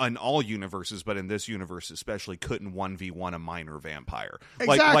 in all universes, but in this universe especially, couldn't 1v1 a minor vampire.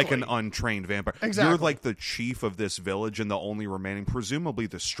 Exactly. Like an untrained vampire. Exactly. You're like the chief of this village and the only remaining, presumably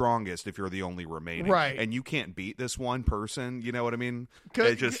the strongest if you're the only remaining. Right. And you can't beat this one person, you know what I mean?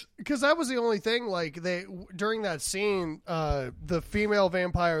 Because that was the only thing, like, during that scene, the female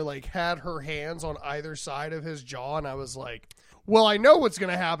vampire, like, had her hands on either side of his jaw, and I was like, well, I know what's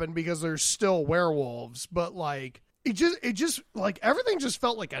going to happen because there's still werewolves, but, like, it just like everything just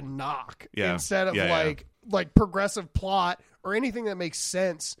felt like a knock instead of like progressive plot or anything that makes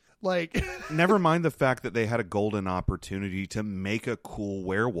sense. Like, never mind the fact that they had a golden opportunity to make a cool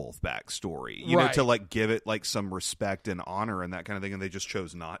werewolf backstory, you know, to like give it like some respect and honor and that kind of thing, and they just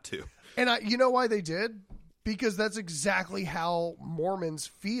chose not to. And you know why they did? Because that's exactly how Mormons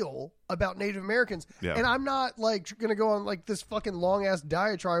feel about Native Americans. Yeah. And I'm not like going to go on like this fucking long ass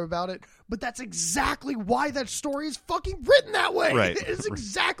diatribe about it, but that's exactly why that story is fucking written that way. Right. It's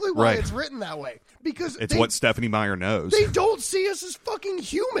exactly why it's written that way. Because it's what Stephanie Meyer knows. They don't see us as fucking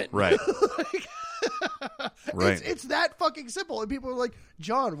human. Right. Right. It's that fucking simple. And people are like,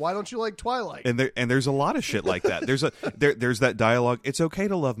 John, why don't you like Twilight? And there's a lot of shit like that. There's that dialogue. It's okay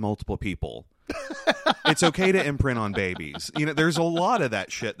to love multiple people. It's okay to imprint on babies. You know, there's a lot of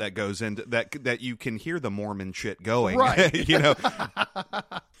that shit that goes into that you can hear the Mormon shit going. Right. You know,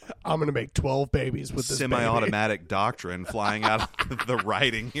 I'm going to make 12 babies with this semi-automatic doctrine flying out of the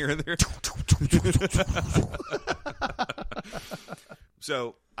writing here and there.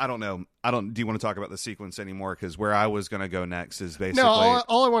 So I don't know. Do you want to talk about the sequence anymore? Because where I was going to go next is basically... No,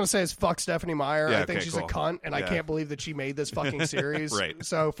 all I want to say is fuck Stephanie Meyer. Yeah, I think she's a cunt, and I can't believe that she made this fucking series. Right.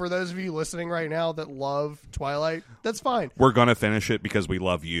 So for those of you listening right now that love Twilight, that's fine. We're going to finish it because we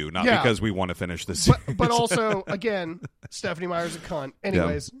love you, not because we want to finish this series. But also, again, Stephanie Meyer's a cunt.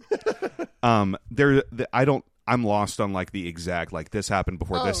 Anyways. I'm lost on like the exact, like this happened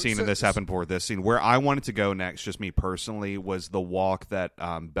before this scene and this happened before this scene. Where I wanted to go next, just me personally, was the walk that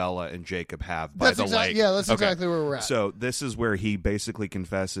Bella and Jacob have by the lake. Yeah, that's exactly where we're at. So this is where he basically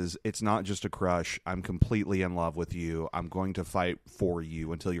confesses, it's not just a crush. I'm completely in love with you. I'm going to fight for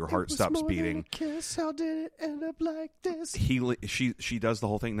you until your heart stops beating. Than a kiss. How did it end up like this? She does the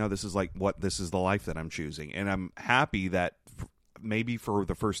whole thing. No, this is the life that I'm choosing. And I'm happy that maybe for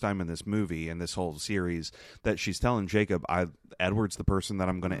the first time in this movie and this whole series that she's telling Jacob, Edward's the person that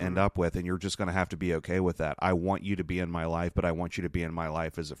I'm going to end up with, and you're just going to have to be okay with that. I want you to be in my life, but I want you to be in my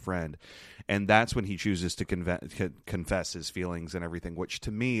life as a friend. And that's when he chooses to confess his feelings and everything, which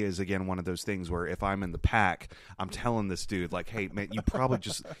to me is, again, one of those things where if I'm in the pack, I'm telling this dude, like, hey, man, you probably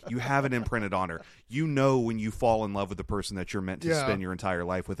you have it imprinted on her. You know when you fall in love with the person that you're meant to spend your entire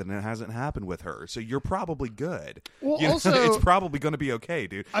life with, and it hasn't happened with her. So you're probably good. Well, also, it's probably going to be okay,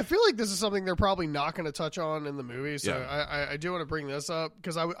 dude. I feel like this is something they're probably not going to touch on in the movie, so I do want to bring this up,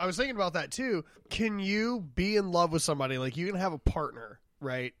 because I was thinking about that, too. Can you be in love with somebody? Like, you can have a partner,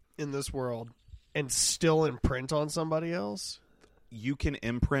 right, in this world, and still imprint on somebody else? You can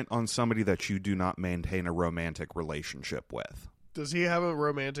imprint on somebody that you do not maintain a romantic relationship with. Does he have a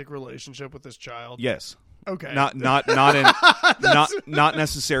romantic relationship with this child? Yes. Okay. Not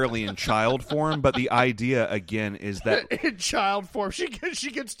necessarily in child form, but the idea again is that in child form she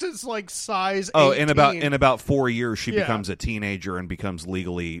gets to like size 18. Oh, in about 4 years she becomes a teenager and becomes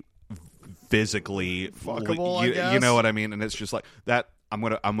legally, physically fuckable, I guess. You know what I mean? And it's just like that. I'm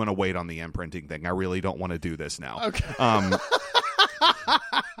gonna wait on the imprinting thing. I really don't want to do this now. Okay.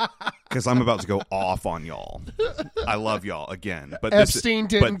 Because I'm about to go off on y'all. I love y'all again, but Epstein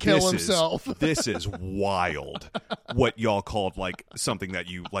didn't kill himself. This is wild. What y'all called like something that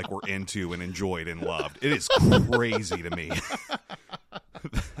you like were into and enjoyed and loved. It is crazy to me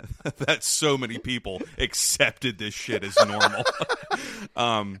that so many people accepted this shit as normal,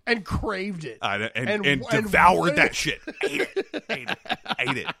 and craved it, and devoured that shit. Ate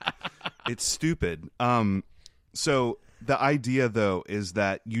it. It's stupid. So. The idea, though, is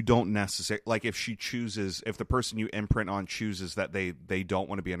that you don't necessarily, like, if the person you imprint on chooses that they don't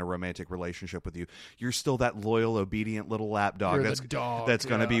want to be in a romantic relationship with you, you're still that loyal, obedient little lapdog that's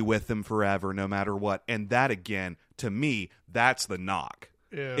going to be with them forever, no matter what. And that, again, to me, that's the knock.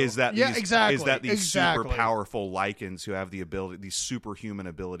 Ew. Is that these super Exactly. powerful Lycans who have the ability, these superhuman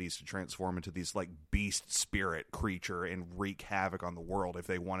abilities to transform into these like beast spirit creature and wreak havoc on the world if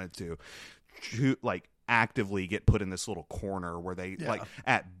they wanted to, like actively get put in this little corner where they like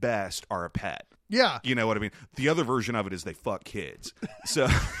at best are a pet. Yeah. You know what I mean? The other version of it is they fuck kids. So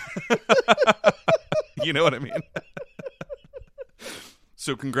you know what I mean?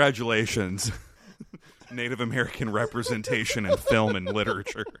 So congratulations. Native American representation in film and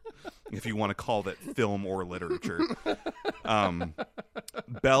literature, if you want to call that film or literature.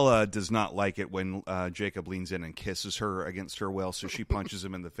 Bella does not like it when Jacob leans in and kisses her against her will, so she punches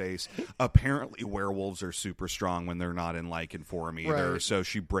him in the face. Apparently werewolves are super strong when they're not in Lycan form either, right. So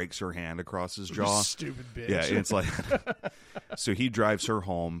she breaks her hand across his jaw. Stupid bitch. Yeah, it's like so he drives her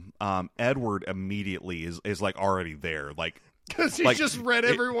home. Edward immediately is like already there, like because he just read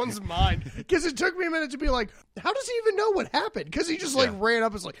everyone's mind. Because it took me a minute to be like, how does he even know what happened? Because he just ran up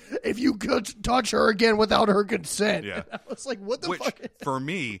and was like, if you could touch her again without her consent. Yeah. And I was like, what the fuck? For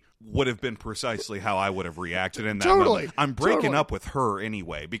me, would have been precisely how I would have reacted in that moment. I'm breaking up with her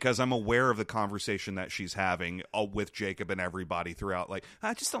anyway because I'm aware of the conversation that she's having with Jacob and everybody throughout. Like,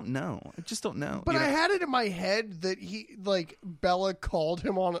 I just don't know. But I had it in my head that Bella called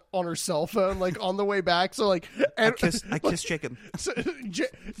him on her cell phone, like on the way back. So like, I kissed Jacob. So,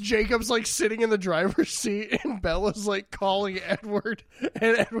 Jacob's like sitting in the driver's seat, and Bella's like calling Edward,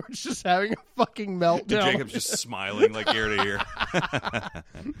 and Edward's just having a fucking meltdown. And Jacob's just smiling like ear to ear.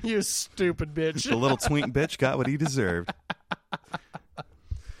 You stupid bitch. The little twink bitch got what he deserved.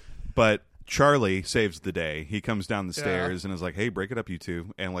 But Charlie saves the day. He comes down the stairs and is like, hey, break it up, you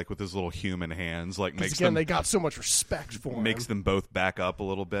two. And like with his little human hands, like makes them... they got so much respect for him. Makes them both back up a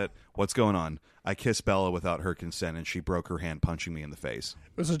little bit. What's going on? I kissed Bella without her consent, and she broke her hand punching me in the face.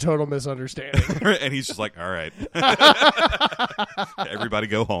 It was a total misunderstanding. And he's just like, all right. Everybody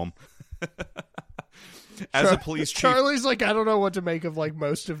go home. As a police chief, Charlie's like, I don't know what to make of like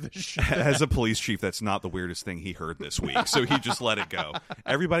most of this shit. As a police chief, that's not the weirdest thing he heard this week, so he just let it go.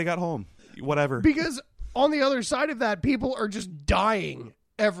 Everybody got home. Whatever. Because on the other side of that, people are just dying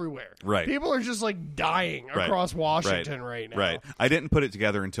everywhere. Right. People are just like dying across Washington right now. Right. I didn't put it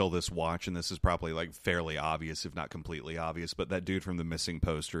together until this watch, and this is probably like fairly obvious, if not completely obvious, but that dude from the missing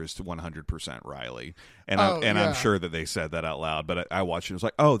poster is 100% Riley. And I'm sure that they said that out loud, but I watched it and was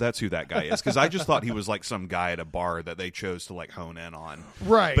like, oh, that's who that guy is. Because I just thought he was like some guy at a bar that they chose to like hone in on.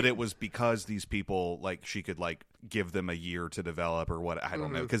 Right. But it was because these people, like, she could like give them a year to develop or what, I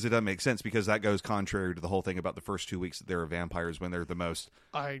don't know, because it doesn't make sense, because that goes contrary to the whole thing about the first 2 weeks that they're vampires when they're the most...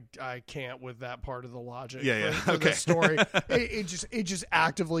 I can't with that part of the logic for okay. the story. It just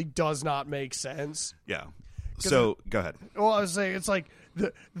actively does not make sense. Yeah. So go ahead. Well, I was saying it's like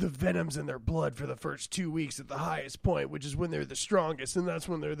the venom's in their blood for the first 2 weeks at the highest point, which is when they're the strongest, and that's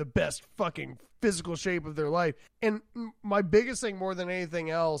when they're the best fucking physical shape of their life. And my biggest thing, more than anything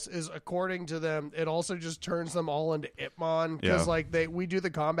else, is according to them, it also just turns them all into Ip Man, because we do the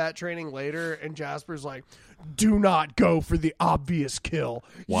combat training later, and Jasper's like, "Do not go for the obvious kill.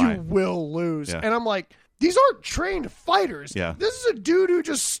 Why? You will lose." Yeah. And I'm like, these aren't trained fighters. Yeah. This is a dude who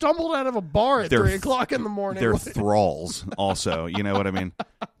just stumbled out of a bar at 3 o'clock in the morning. They're thralls also. You know what I mean?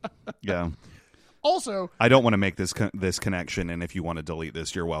 Yeah. Also, I don't want to make this connection, and if you want to delete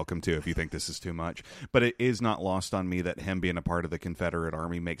this, you're welcome to if you think this is too much. But it is not lost on me that him being a part of the Confederate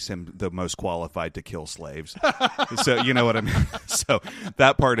Army makes him the most qualified to kill slaves. So, you know what I mean? So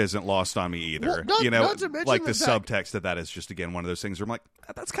that part isn't lost on me either. Well, not to mention like the subtext of that is just, again, one of those things where I'm like,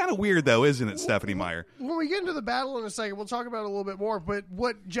 that's kind of weird, though, isn't it, Stephanie Meyer? When we get into the battle in a second, we'll talk about it a little bit more. But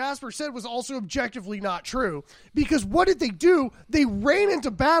what Jasper said was also objectively not true. Because what did they do? They ran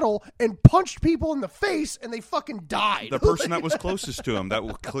into battle and punched people in the face, and they fucking died. The person that was closest to him,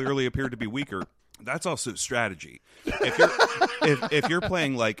 that clearly appeared to be weaker, that's also strategy. If you're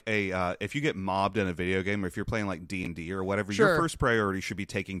playing like if you get mobbed in a video game, or if you're playing like D&D or whatever, your first priority should be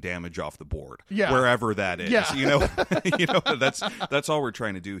taking damage off the board, wherever that is. Yeah. You know, that's all we're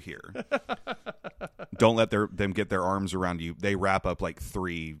trying to do here. Don't let them get their arms around you. They wrap up like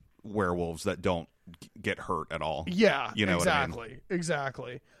 3 werewolves that don't get hurt at all. Yeah, you know exactly, what I mean?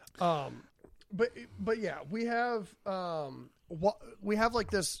 Exactly. But yeah, we have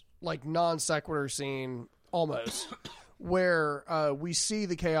like this like non sequitur scene almost where we see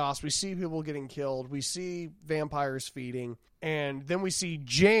the chaos, we see people getting killed, we see vampires feeding, and then we see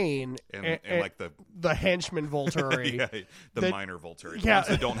Jane and like the henchman Volturi, the minor Volturi, yeah, ones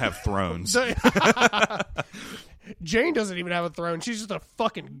that don't have thrones. Jane doesn't even have a throne; she's just a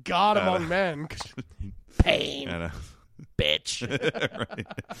fucking god among men. Pain, bitch. Right.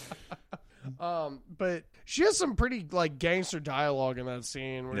 But she has some pretty like gangster dialogue in that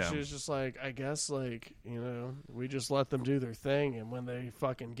scene where Yeah. she's just like, I guess like, you know, we just let them do their thing, and when they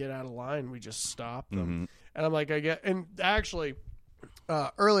fucking get out of line, we just stop them. Mm-hmm. And I'm like, and actually,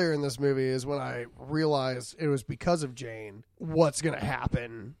 earlier in this movie is when I realized it was because of Jane what's going to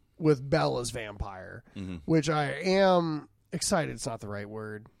happen with Bella's vampire, which I am excited. It's not the right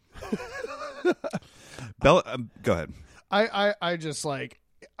word. Bella, go ahead. I just like,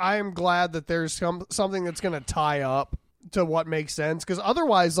 I'm glad that there's something that's going to tie up to what makes sense, because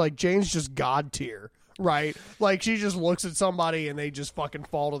otherwise, like, Jane's just god tier, right? Like, she just looks at somebody and they just fucking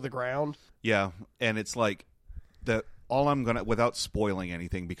fall to the ground. Yeah, and it's like all I'm gonna, without spoiling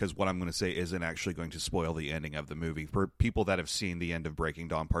anything, because what I'm gonna say isn't actually going to spoil the ending of the movie. For people that have seen the end of Breaking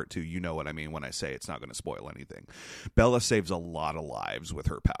Dawn Part 2, you know what I mean when I say it's not going to spoil anything. Bella saves a lot of lives with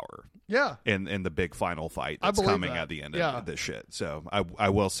her power. Yeah. In the big final fight that's coming at the end of this shit. So I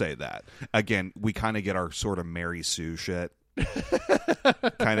will say that. Again, we kind of get our sort of Mary Sue shit.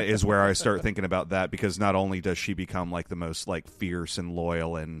 Kind of is where I start thinking about that, because not only does she become like the most like fierce and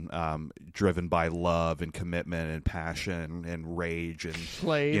loyal and driven by love and commitment and passion and rage and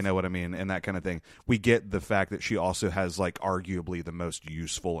slave, you know what I mean, and that kind of thing, we get the fact that she also has like arguably the most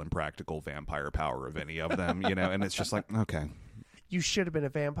useful and practical vampire power of any of them, you know, and it's just like, okay, you should have been a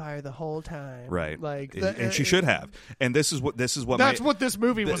vampire the whole time, right? Like, and she should have. And this is what that's what this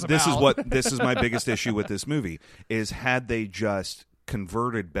movie was about. This is my biggest issue with this movie is, had they just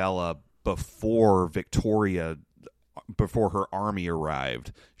converted Bella before her army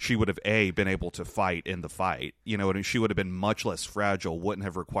arrived, she would have been able to fight in the fight, you know, and she would have been much less fragile, wouldn't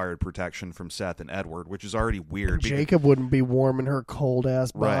have required protection from Seth and Edward, which is already weird. Jacob wouldn't be warming her cold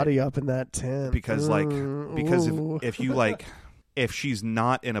ass body up in that tent, because if you like, if she's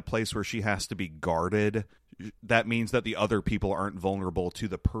not in a place where she has to be guarded, that means that the other people aren't vulnerable to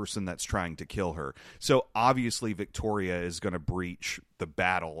the person that's trying to kill her. So obviously Victoria is going to breach the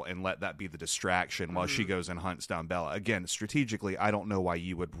battle and let that be the distraction while she goes and hunts down Bella. Again, strategically, I don't know why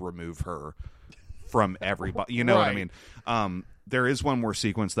you would remove her from everybody. You know what I mean? There is one more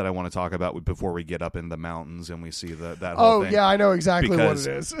sequence that I want to talk about before we get up in the mountains and we see that whole thing. Yeah, I know exactly what it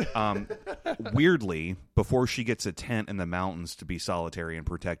is. Weirdly, before she gets a tent in the mountains to be solitary and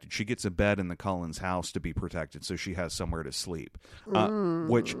protected, she gets a bed in the Cullens' house to be protected, so she has somewhere to sleep.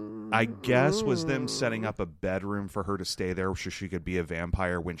 Which I guess was them setting up a bedroom for her to stay there so she could be a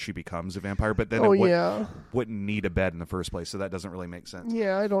vampire when she becomes a vampire. But then wouldn't need a bed in the first place, so that doesn't really make sense.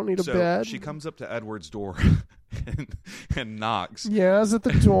 Yeah, I don't need a bed. She comes up to Edward's door and knocks. Yeah, is it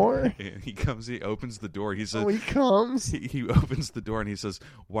the door? He opens the door. He says, he comes. He opens the door and he says,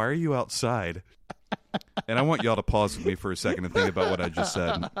 "Why are you outside?" And I want y'all to pause with me for a second and think about what I just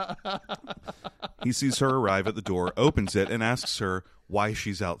said. He sees her arrive at the door, opens it, and asks her why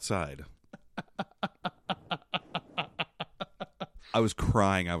she's outside. I was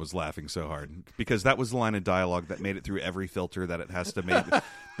crying. I was laughing so hard because that was the line of dialogue that made it through every filter that it has to make.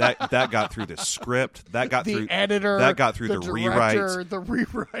 That got through the script. That got through the editor. That got through the director, rewrites. The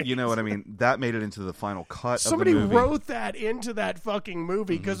rewrites. You know what I mean? That made it into the final cut. Somebody of the movie. wrote that into that fucking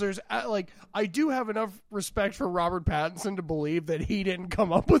movie because there's I do have enough respect for Robert Pattinson to believe that he didn't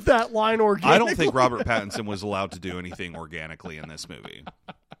come up with that line organically. I don't think Robert Pattinson was allowed to do anything organically in this movie.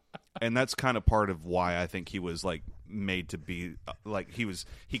 And that's kind of part of why I think he was like made to be like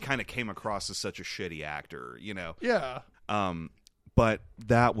he kind of came across as such a shitty actor, you know. Yeah. But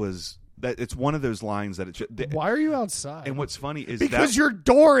that it's one of those lines that why are you outside? And what's funny is because your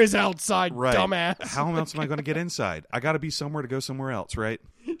door is outside, right. Dumbass. How else am I going to get inside? I got to be somewhere to go somewhere else, right?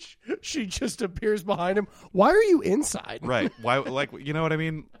 She just appears behind him. Why are you inside? Right. Why? Like, you know what I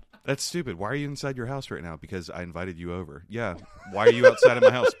mean? That's stupid. Why are you inside your house right now? Because I invited you over. Yeah. Why are you outside of my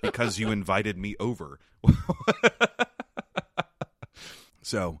house? Because you invited me over.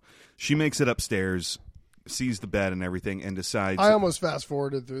 So she makes it upstairs, sees the bed and everything, and decides. I almost fast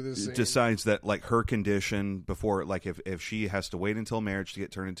forwarded through this scene. Decides that like her condition before, like if she has to wait until marriage to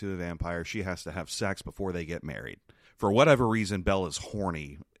get turned into a vampire, she has to have sex before they get married. For whatever reason, Bella's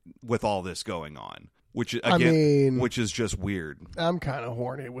horny with all this going on. Which again, which is just weird. I'm kind of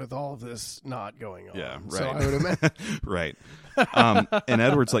horny with all of this not going on. Yeah, right. So I would imagine. Right. And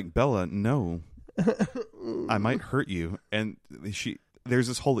Edward's like, Bella, no, I might hurt you. And there's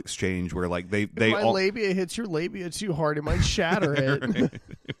this whole exchange where like they my labia hits your labia too hard, it might shatter it. Right.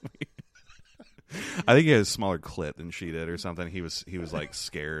 I think he had a smaller clit than she did, or something. He was like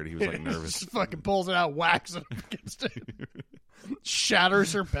scared. He was like nervous. Just fucking pulls it out, whacks it against it,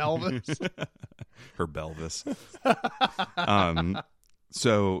 shatters her pelvis. Her pelvis.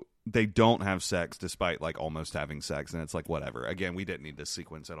 So they don't have sex despite like almost having sex, and it's like whatever. Again, we didn't need this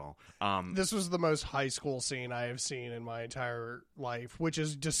sequence at all. This was the most high school scene I have seen in my entire life, which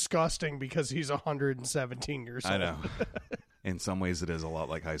is disgusting because he's 117 years old. I know. In some ways, it is a lot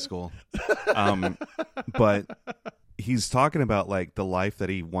like high school. But he's talking about like the life that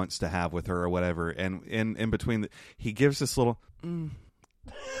he wants to have with her or whatever, and in between, he gives this little.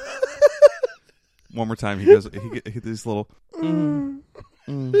 One more time, he goes. He this little. And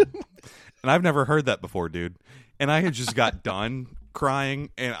I've never heard that before, dude. And I had just got done crying,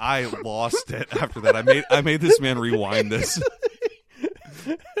 and I lost it after that. I made this man rewind this.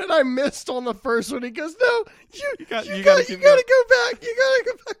 And I missed on the first one. He goes, "No, you gotta go back. You gotta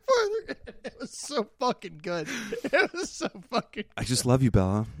go back farther." It was so fucking good. It was so fucking. I just love you,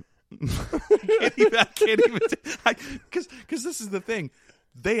 Bella. I can't even. Because this is the thing.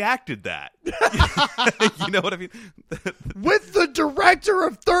 They acted that. You know what I mean? With the director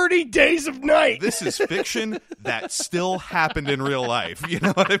of 30 Days of Night. This is fiction that still happened in real life. You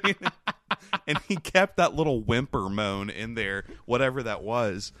know what I mean? And he kept that little whimper moan in there, whatever that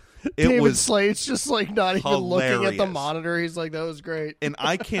was. David Slade's just like not even hilarious. Looking at the monitor. He's like, that was great. And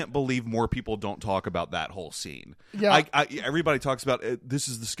I can't believe more people don't talk about that whole scene. Yeah. Everybody talks about this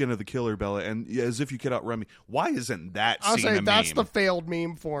is the skin of the killer, Bella, and as if you could outrun me. Why isn't that scene a meme? That's the failed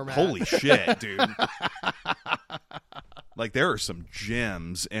meme format. Holy shit, dude. Like, there are some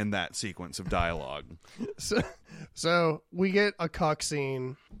gems in that sequence of dialogue. So we get a cuck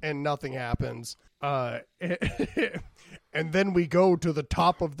scene and nothing happens. And then we go to the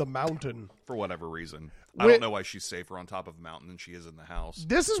top of the mountain. For whatever reason. I don't know why she's safer on top of a mountain than she is in the house.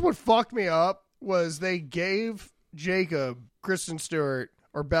 This is what fucked me up, was they gave Jacob, Kristen Stewart,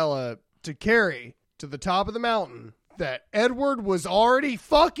 or Bella to carry to the top of the mountain that Edward was already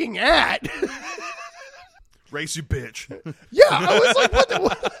fucking at. Racy bitch. Yeah, I was like, what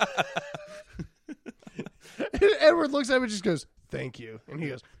the... Edward looks at him and just goes, "Thank you." And he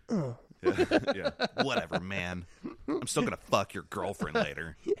goes, "Oh." Yeah. Whatever, man. I'm still gonna fuck your girlfriend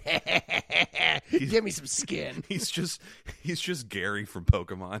later. Give me some skin. He's just Gary from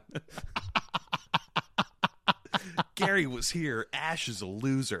Pokemon. Gary was here. Ash is a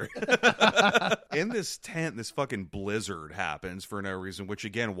loser. In this tent, this fucking blizzard happens for no reason, which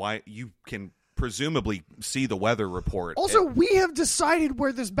again, why you can presumably see the weather report. Also, we have decided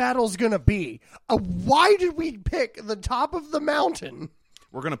where this battle's gonna be. Why did we pick the top of the mountain?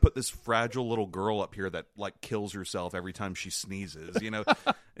 we're going to put this fragile little girl up here that like kills herself every time she sneezes.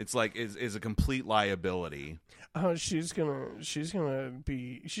 It's like is a complete liability. Oh, she's gonna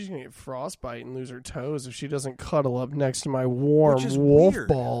get frostbite and lose her toes if she doesn't cuddle up next to my warm wolf weird.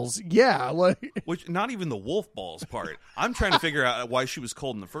 Balls. Yeah, like Which not even the wolf balls part. I'm trying to figure out why she was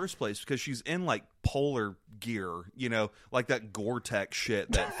cold in the first place, because she's in like polar gear, like that Gore-Tex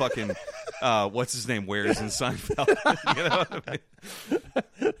shit that fucking what's his name wears in Seinfeld. You know what I mean?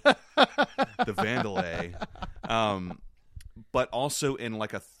 The Vandalay. But also in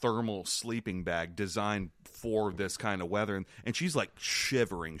like a thermal sleeping bag designed for this kind of weather. And she's like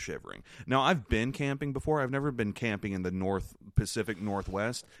shivering. Now, I've been camping before. I've never been camping in the Pacific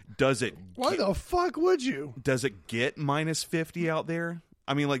Northwest. Why the fuck would you? Does it get minus 50 out there?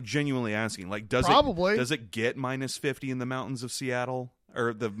 I mean, like, genuinely asking. Like, does it get minus 50 in the mountains of Seattle?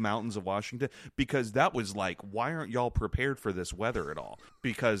 Or the mountains of Washington? Because that was like, why aren't y'all prepared for this weather at all?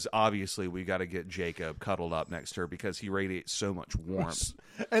 Because obviously we got to get Jacob cuddled up next to her because he radiates so much warmth.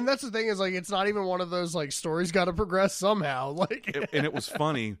 And that's the thing is, like, it's not even one of those like stories got to progress somehow. Like, and it was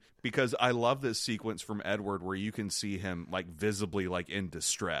funny because I love this sequence from Edward where you can see him like visibly like in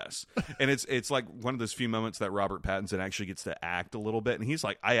distress, and it's like one of those few moments that Robert Pattinson actually gets to act a little bit, and he's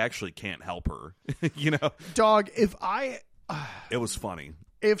like, I actually can't help her, Dog, It was funny.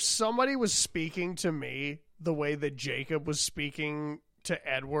 If somebody was speaking to me the way that Jacob was speaking to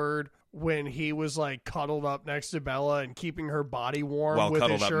Edward when he was like cuddled up next to Bella and keeping her body warm while with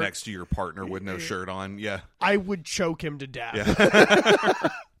cuddled his up shirt, next to your partner with no shirt on, yeah, I would choke him to death. Yeah.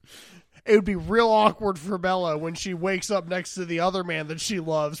 It would be real awkward for Bella when she wakes up next to the other man that she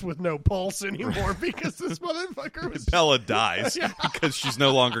loves with no pulse anymore because this motherfucker was... Bella dies because she's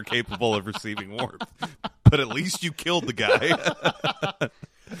no longer capable of receiving warmth. But at least you killed the guy.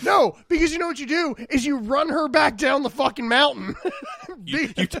 No, because you know what you do is you run her back down the fucking mountain. You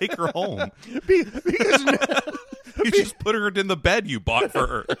take her home. Because you just put her in the bed you bought for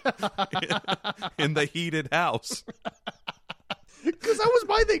her in the heated house. Because that was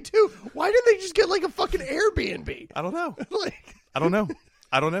my thing too. Why didn't they just get like a fucking Airbnb? I don't know. I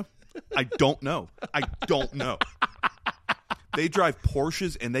don't know. They drive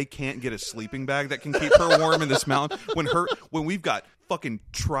Porsches and they can't get a sleeping bag that can keep her warm in this mountain. When we've got fucking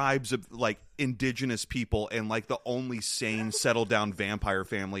tribes of like indigenous people and like the only sane settled down vampire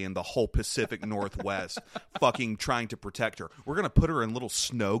family in the whole Pacific Northwest fucking trying to protect her. We're going to put her in a little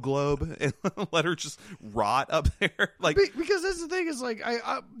snow globe and let her just rot up there. Like, because that's the thing is like,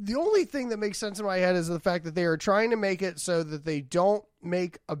 the only thing that makes sense in my head is the fact that they are trying to make it so that they don't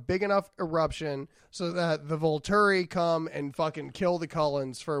make a big enough eruption so that the Volturi come and fucking kill the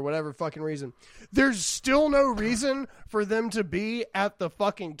Cullens for whatever fucking reason. There's still no reason for them to be at the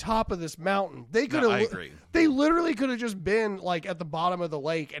fucking top of this mountain. They could have. I agree. They literally could have just been like at the bottom of the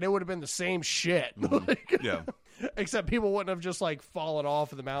lake, and it would have been the same shit. Mm-hmm. Yeah. Except people wouldn't have just like fallen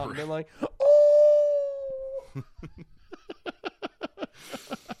off of the mountain and been like, oh.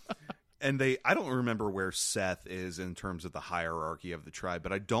 And I don't remember where Seth is in terms of the hierarchy of the tribe,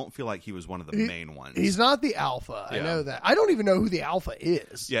 but I don't feel like he was one of the main ones. He's not the alpha. Yeah. I know that. I don't even know who the alpha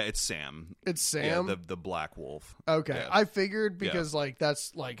is. Yeah, it's Sam. It's Sam? Yeah, the black wolf. Okay. Yeah. I figured because like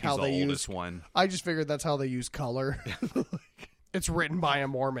that's like how He's they the use oldest one. I just figured that's how they use color. It's written by a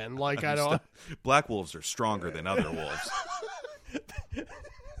Mormon. Like I don't Black wolves are stronger than other wolves.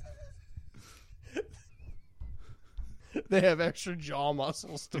 They have extra jaw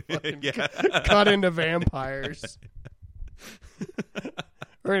muscles to fucking cut into vampires.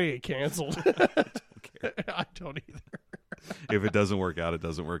 We're gonna get canceled. I don't either. If it doesn't work out, it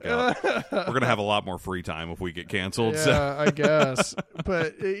doesn't work out. We're gonna have a lot more free time if we get canceled. Yeah, so. I guess.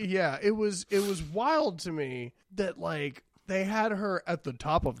 But it was wild to me that like they had her at the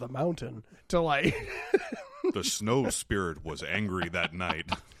top of the mountain to like. The snow spirit was angry that night.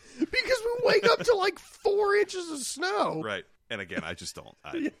 Because we wake up to like 4 inches of snow. Right. And again, I just don't.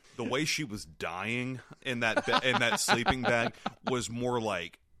 The way she was dying in that sleeping bag was more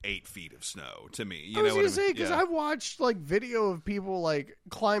like 8 feet of snow to me. You I was know what I mean? say, because I've watched like video of people like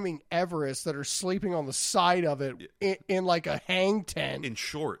climbing Everest that are sleeping on the side of it in like a hang tent. In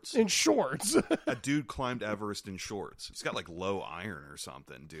shorts. A dude climbed Everest in shorts. He's got like low iron or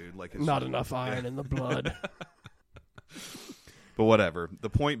something, dude. Like it's not enough iron in the blood. But whatever. The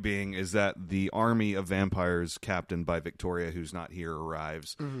point being is that the army of vampires captained by Victoria, who's not here,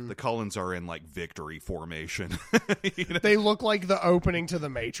 arrives. Mm-hmm. The Cullens are in like victory formation. You know? They look like the opening to the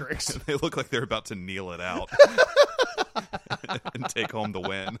Matrix. They look like they're about to kneel it out and take home the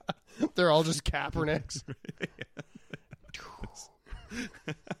win. They're all just Kaepernicks.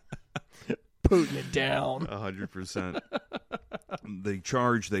 Putting it down. 100%. They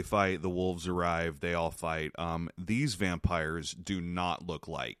charge, they fight, the wolves arrive, they all fight. These vampires do not look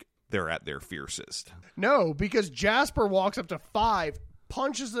like they're at their fiercest. No, because Jasper walks up to 5,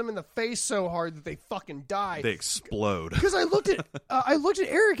 punches them in the face so hard that they fucking die. They explode. Because I looked at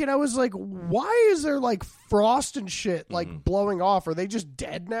Eric and I was like, why is there like frost and shit like blowing off? Are they just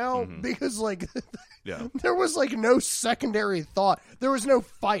dead now? Because like there was like no secondary thought. There was no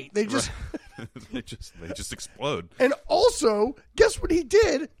fight. They just they just explode. And also, guess what he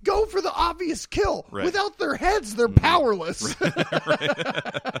did? Go for the obvious kill. Right. Without their heads, they're powerless.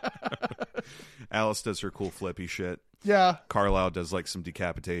 Alice does her cool flippy shit. Yeah. Carlisle does like some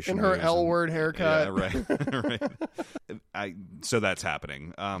decapitation. And her moves L-word haircut. Yeah, right. So that's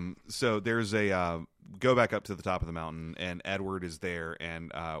happening. So there's a go back up to the top of the mountain, and Edward is there,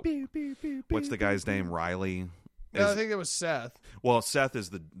 and what's the guy's name? Riley. No, I think it was Seth. Well, Seth is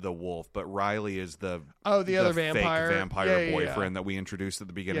the wolf, but Riley is the other fake vampire boyfriend that we introduced at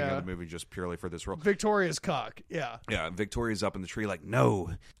the beginning of the movie just purely for this role. Victoria's cock, yeah. Victoria's up in the tree like, no,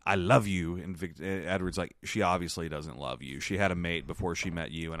 I love you, and Edward's like, she obviously doesn't love you. She had a mate before she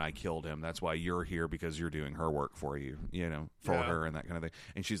met you, and I killed him. That's why you're here, because you're doing her work for you, for her and that kind of thing.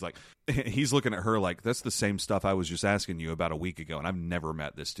 And she's like, he's looking at her like, that's the same stuff I was just asking you about a week ago, and I've never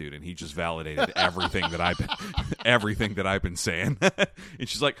met this dude, and he just validated everything that I've been saying. And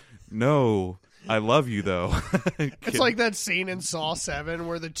she's like, no, I love you though. It's like that scene in Saw 7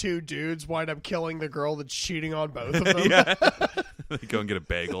 where the two dudes wind up killing the girl that's cheating on both of them. Yeah. They go and get a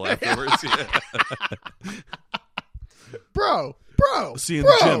bagel afterwards. Yeah. Bro. See you in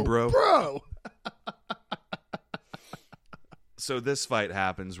the gym, bro. So this fight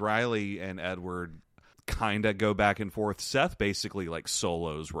happens. Riley and Edward kind of go back and forth. Seth basically like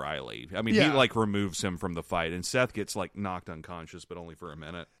solos Riley. I mean, he like removes him from the fight, and Seth gets like knocked unconscious, but only for a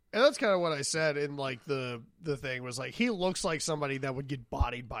minute. And that's kind of what I said in like the thing was like, he looks like somebody that would get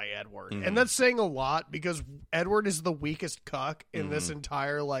bodied by Edward. And that's saying a lot, because Edward is the weakest cuck in this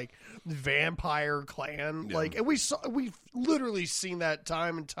entire like vampire clan. Yeah. Like, and we've literally seen that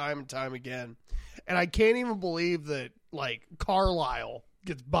time and time and time again. And I can't even believe that like Carlisle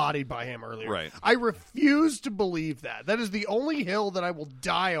gets bodied by him earlier. Right. I refuse to believe that. That is the only hill that I will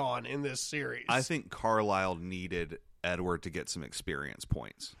die on in this series. I think Carlisle needed Edward to get some experience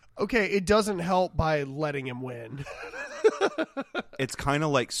points. Okay, it doesn't help by letting him win. It's kind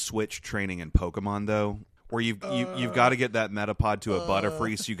of like Switch training in Pokemon, though, where you've got to get that Metapod to a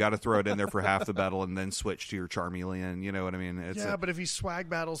Butterfree, so you got to throw it in there for half the battle and then switch to your Charmeleon. You know what I mean? But if he swag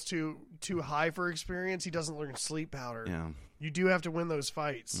battles too high for experience, he doesn't learn sleep powder. Yeah. You do have to win those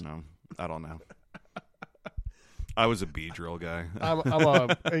fights. No, I don't know. I was a Beedrill guy.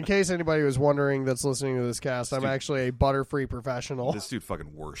 In case anybody was wondering that's listening to this cast, I'm actually a Butterfree professional. This dude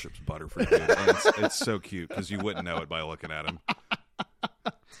fucking worships Butterfree, dude. And it's so cute because you wouldn't know it by looking at him.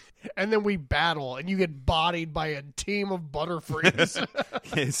 And then we battle, and you get bodied by a team of Butterfrees.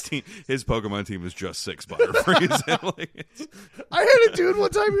 His Pokemon team is just 6 Butterfrees. I had a dude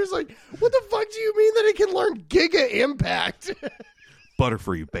one time, he was like, what the fuck do you mean that it can learn Giga Impact?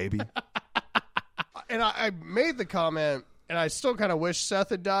 Butterfree, baby. And I made the comment, and I still kind of wish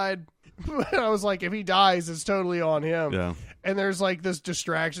Seth had died. But I was like, if he dies, it's totally on him. Yeah. And there's like this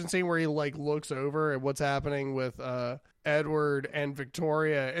distraction scene where he like looks over at what's happening with Edward and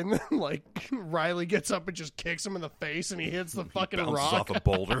Victoria, and then like Riley gets up and just kicks him in the face, and he hits the fucking bounces rock off a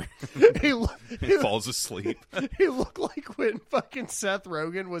boulder. he falls asleep. He looked like when fucking Seth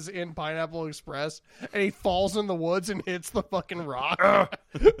Rogen was in Pineapple Express, and he falls in the woods and hits the fucking rock.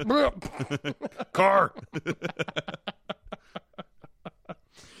 Car.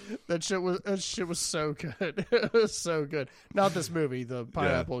 That shit was so good. It was so good. Not this movie, the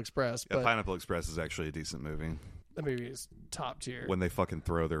Pineapple Express. Yeah, but Pineapple Express is actually a decent movie. The movie is top tier. When they fucking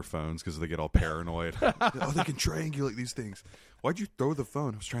throw their phones because they get all paranoid. Oh, they can triangulate these things. Why'd you throw the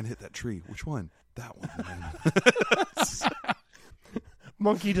phone? I was trying to hit that tree. Which one? That one.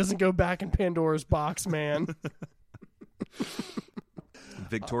 Monkey doesn't go back in Pandora's box, man.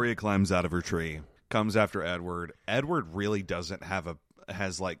 Victoria climbs out of her tree, comes after Edward. Edward really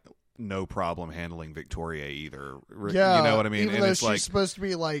has like no problem handling Victoria either. Yeah, you know what I mean? Even and though it's she's like, supposed to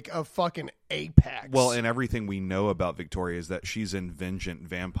be like a fucking apex. Well, and everything we know about Victoria is that she's in vengeant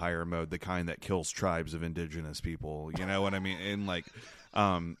vampire mode, the kind that kills tribes of indigenous people. You know what I mean? And like,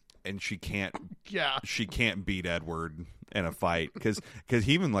 and she can't beat Edward in a fight because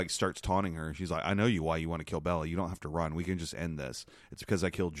he even like starts taunting her. She's like, I know why you want to kill Bella. You don't have to run. We can just end this. It's because I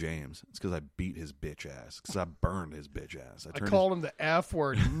killed James. It's because I beat his bitch ass. Because I burned his bitch ass. I called him the F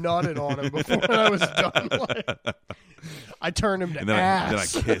word, nutted on him before I was done. Like, I turned him to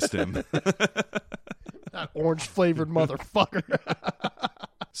ass. Then I kissed him. That orange flavored motherfucker.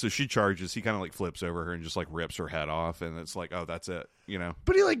 So she charges. He kind of like flips over her and just like rips her head off, and it's like, oh, that's it, you know.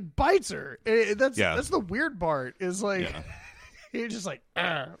 But he like bites her. That's the weird part. Is like he's just like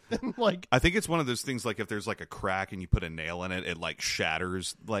and like. I think it's one of those things like if there's like a crack and you put a nail in it, it like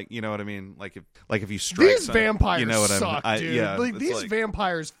shatters. Like, you know what I mean? Like if you strike these vampires, you know what suck, I mean? dude. Yeah, like, these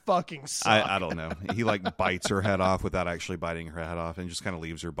vampires fucking suck. I don't know. He like bites her head off without actually biting her head off, and just kind of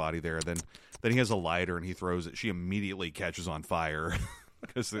leaves her body there. Then he has a lighter and he throws it. She immediately catches on fire.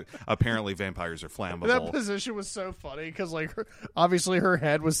 Because apparently vampires are flammable. That position was so funny because, like, obviously her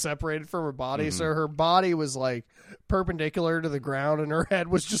head was separated from her body, so her body was like perpendicular to the ground, and her head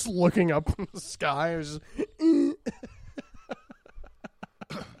was just looking up in the sky. It was just,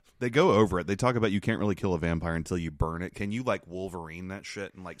 They go over it. They talk about you can't really kill a vampire until you burn it. Can you like Wolverine that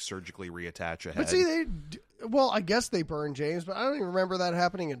shit and like surgically reattach a head? But see, I guess they burned James, but I don't even remember that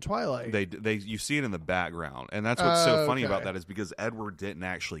happening in Twilight. You see it in the background, and that's what's so funny about that is because Edward didn't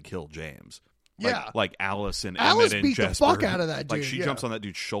actually kill James. Like Alice and Emmett and beat Jesper. the fuck out of that dude. Like she jumps on that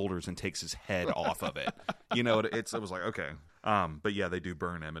dude's shoulders and takes his head off of it. You know, it was like okay. But yeah, they do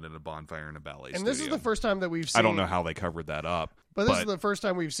burn Emmett in a bonfire in a ballet studio. This is the first time that we've seen. I don't know how they covered that up. But this is the first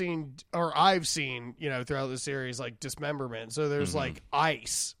time we've seen, or I've seen, you know, throughout the series, like dismemberment. So there's like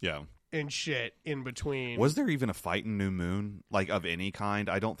ice. Yeah. And shit in between. Was there even a fight in New Moon, like of any kind?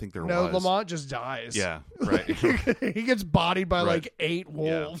 I don't think there was. No, Lamont just dies. Yeah, right. He gets bodied by like 8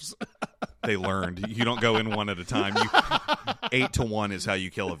 wolves. Yeah. They learned you don't go in one at a time. 8 to 1 is how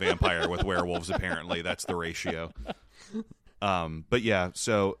you kill a vampire with werewolves. Apparently, that's the ratio. But yeah,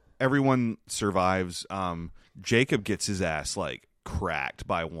 so everyone survives. Jacob gets his ass like cracked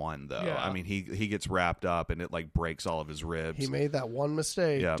by one though. Yeah. I mean he gets wrapped up and it like breaks all of his ribs. He made that one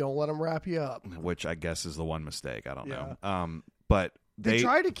mistake. Yeah. Don't let him wrap you up. Which I guess is the one mistake. I don't know. But they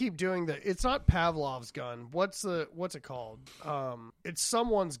try to keep doing that. It's not Pavlov's gun. What's it called? It's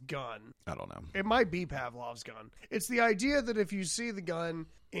someone's gun. I don't know. It might be Pavlov's gun. It's the idea that if you see the gun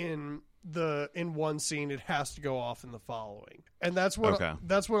in one scene, it has to go off in the following. And that's what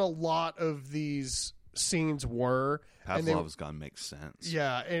a lot of these scenes were. Pavlov's gun makes sense.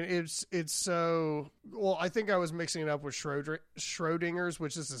 Yeah, and it's so well. I think I was mixing it up with Schrodinger's,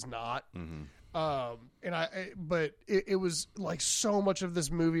 which this is not. Mm-hmm. But it was like so much of this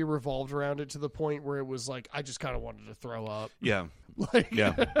movie revolved around it to the point where it was like I just kind of wanted to throw up. Yeah, like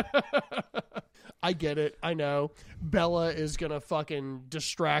yeah. I get it. I know Bella is gonna fucking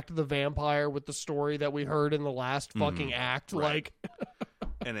distract the vampire with the story that we heard in the last fucking act. Right. Like.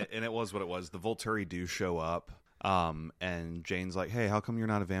 And it was what it was. The Volturi do show up, and Jane's like, "Hey, how come you're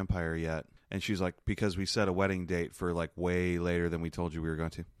not a vampire yet?" And she's like, "Because we set a wedding date for like way later than we told you we were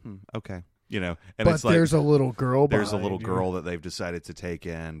going to." Okay, you know. And but it's like there's a little girl. There's a little girl that they've decided to take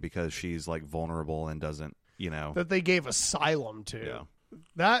in because she's like vulnerable and doesn't, you know, that they gave asylum to. Yeah.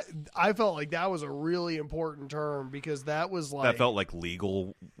 That I felt like that was a really important term because that was like that felt like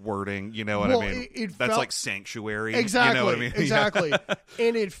legal wording. You know what I mean? It That's felt, like sanctuary. Exactly. You know what I mean? Exactly.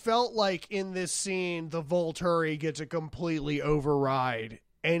 And it felt like in this scene, the Volturi get to completely override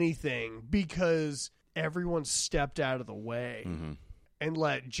anything because everyone stepped out of the way and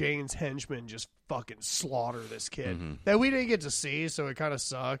let Jane's henchmen just fucking slaughter this kid that we didn't get to see. So it kind of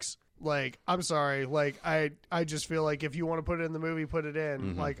sucks. Like, I'm sorry. Like, I just feel like if you want to put it in the movie, put it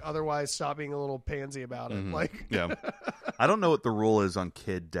in. Like, otherwise, stop being a little pansy about it. Like, yeah. I don't know what the rule is on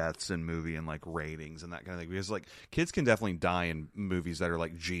kid deaths in movie and like ratings and that kind of thing because like kids can definitely die in movies that are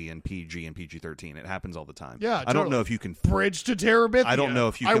like G and PG-13. It happens all the time. Yeah, I don't know if you can Bridge to Terabithia. I don't know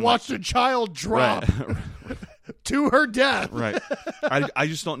if you. I can, watched a child drop. Right. To her death. Right. I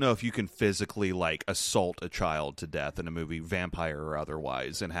just don't know if you can physically like assault a child to death in a movie, vampire or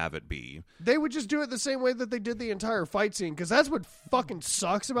otherwise, and have it be. They would just do it the same way that they did the entire fight scene because that's what fucking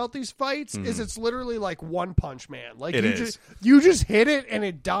sucks about these fights is it's literally like One Punch Man. Like you just hit it and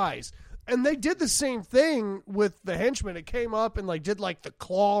it dies. And they did the same thing with the henchman. It came up and like did like the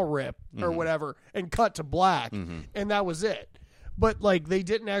claw rip or whatever and cut to black and that was it. But, like, they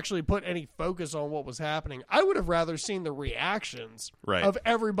didn't actually put any focus on what was happening. I would have rather seen the reactions of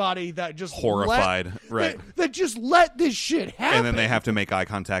everybody that just horrified, that just let this shit happen. And then they have to make eye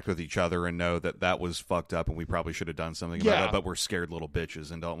contact with each other and know that that was fucked up and we probably should have done something about it, but we're scared little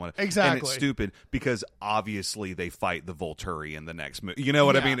bitches and don't want to. Exactly. And it's stupid because obviously they fight the Volturi in the next movie. You know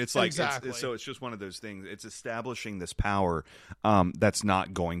what I mean? It's like, exactly. So it's just one of those things. It's establishing this power that's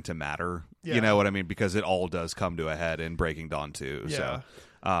not going to matter. Yeah. You know what I mean? Because it all does come to a head in Breaking Dawn 2. Yeah.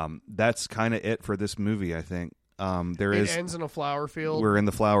 So that's kind of it for this movie, I think. It ends in a flower field. We're in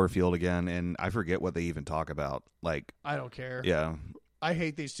the flower field again, and I forget what they even talk about. Like, I don't care. Yeah. I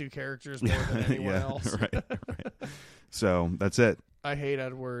hate these two characters more than anyone else. Right. So that's it. I hate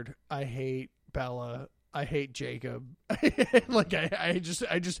Edward. I hate Bella. I hate Jacob. Like I just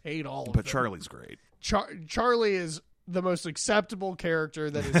hate all of them. But Charlie's great. Charlie is the most acceptable character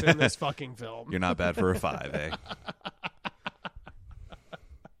that is in this fucking film. You're not bad for a 5, eh?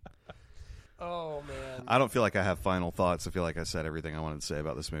 Oh, man. I don't feel like I have final thoughts. I feel like I said everything I wanted to say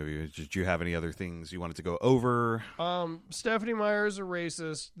about this movie. Did you have any other things you wanted to go over? Stephanie Meyer is a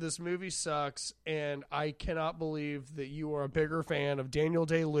racist. This movie sucks, and I cannot believe that you are a bigger fan of Daniel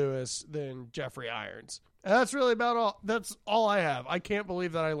Day-Lewis than Jeffrey Irons. And that's really about all. That's all I have. I can't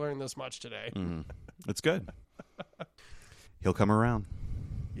believe that I learned this much today. Mm-hmm. It's good. He'll come around.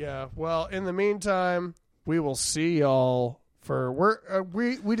 Yeah. Well, in the meantime, we will see y'all.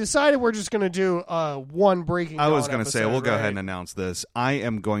 We decided we're just going to do one Breaking Dawn. I was going to say, we'll go right? ahead and announce this. I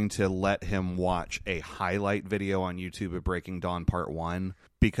am going to let him watch a highlight video on YouTube of Breaking Dawn Part 1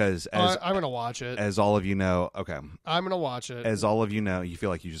 because as I'm going to watch it. As all of you know, okay. I'm going to watch it. As all of you know, you feel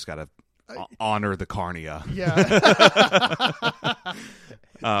like you just got to honor the Carnia. Yeah.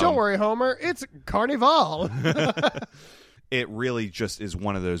 Don't worry, Homer. It's Carnival. It really just is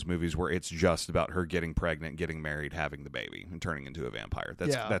one of those movies where it's just about her getting pregnant, getting married, having the baby, and turning into a vampire.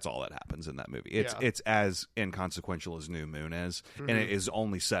 That's all that happens in that movie. It's as inconsequential as New Moon is, and it is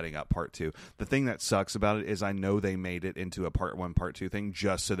only setting up Part 2. The thing that sucks about it is I know they made it into a Part 1, Part 2 thing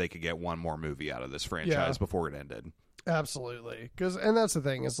just so they could get one more movie out of this franchise before it ended. Absolutely. And that's the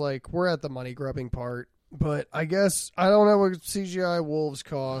thing. Is like we're at the money grubbing part, but I guess I don't know what CGI wolves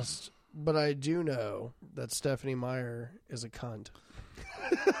cost. But I do know that Stephanie Meyer is a cunt.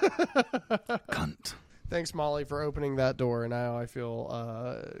 Cunt. Thanks, Molly, for opening that door. And now I feel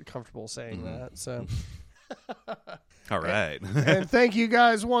comfortable saying that. So, all right. And thank you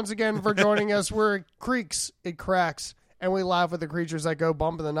guys once again for joining us. It creaks, it cracks, and we laugh with the creatures that go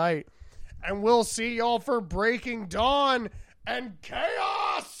bump in the night. And we'll see y'all for Breaking Dawn and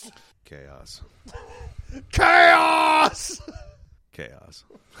Chaos. Chaos. Chaos. Chaos.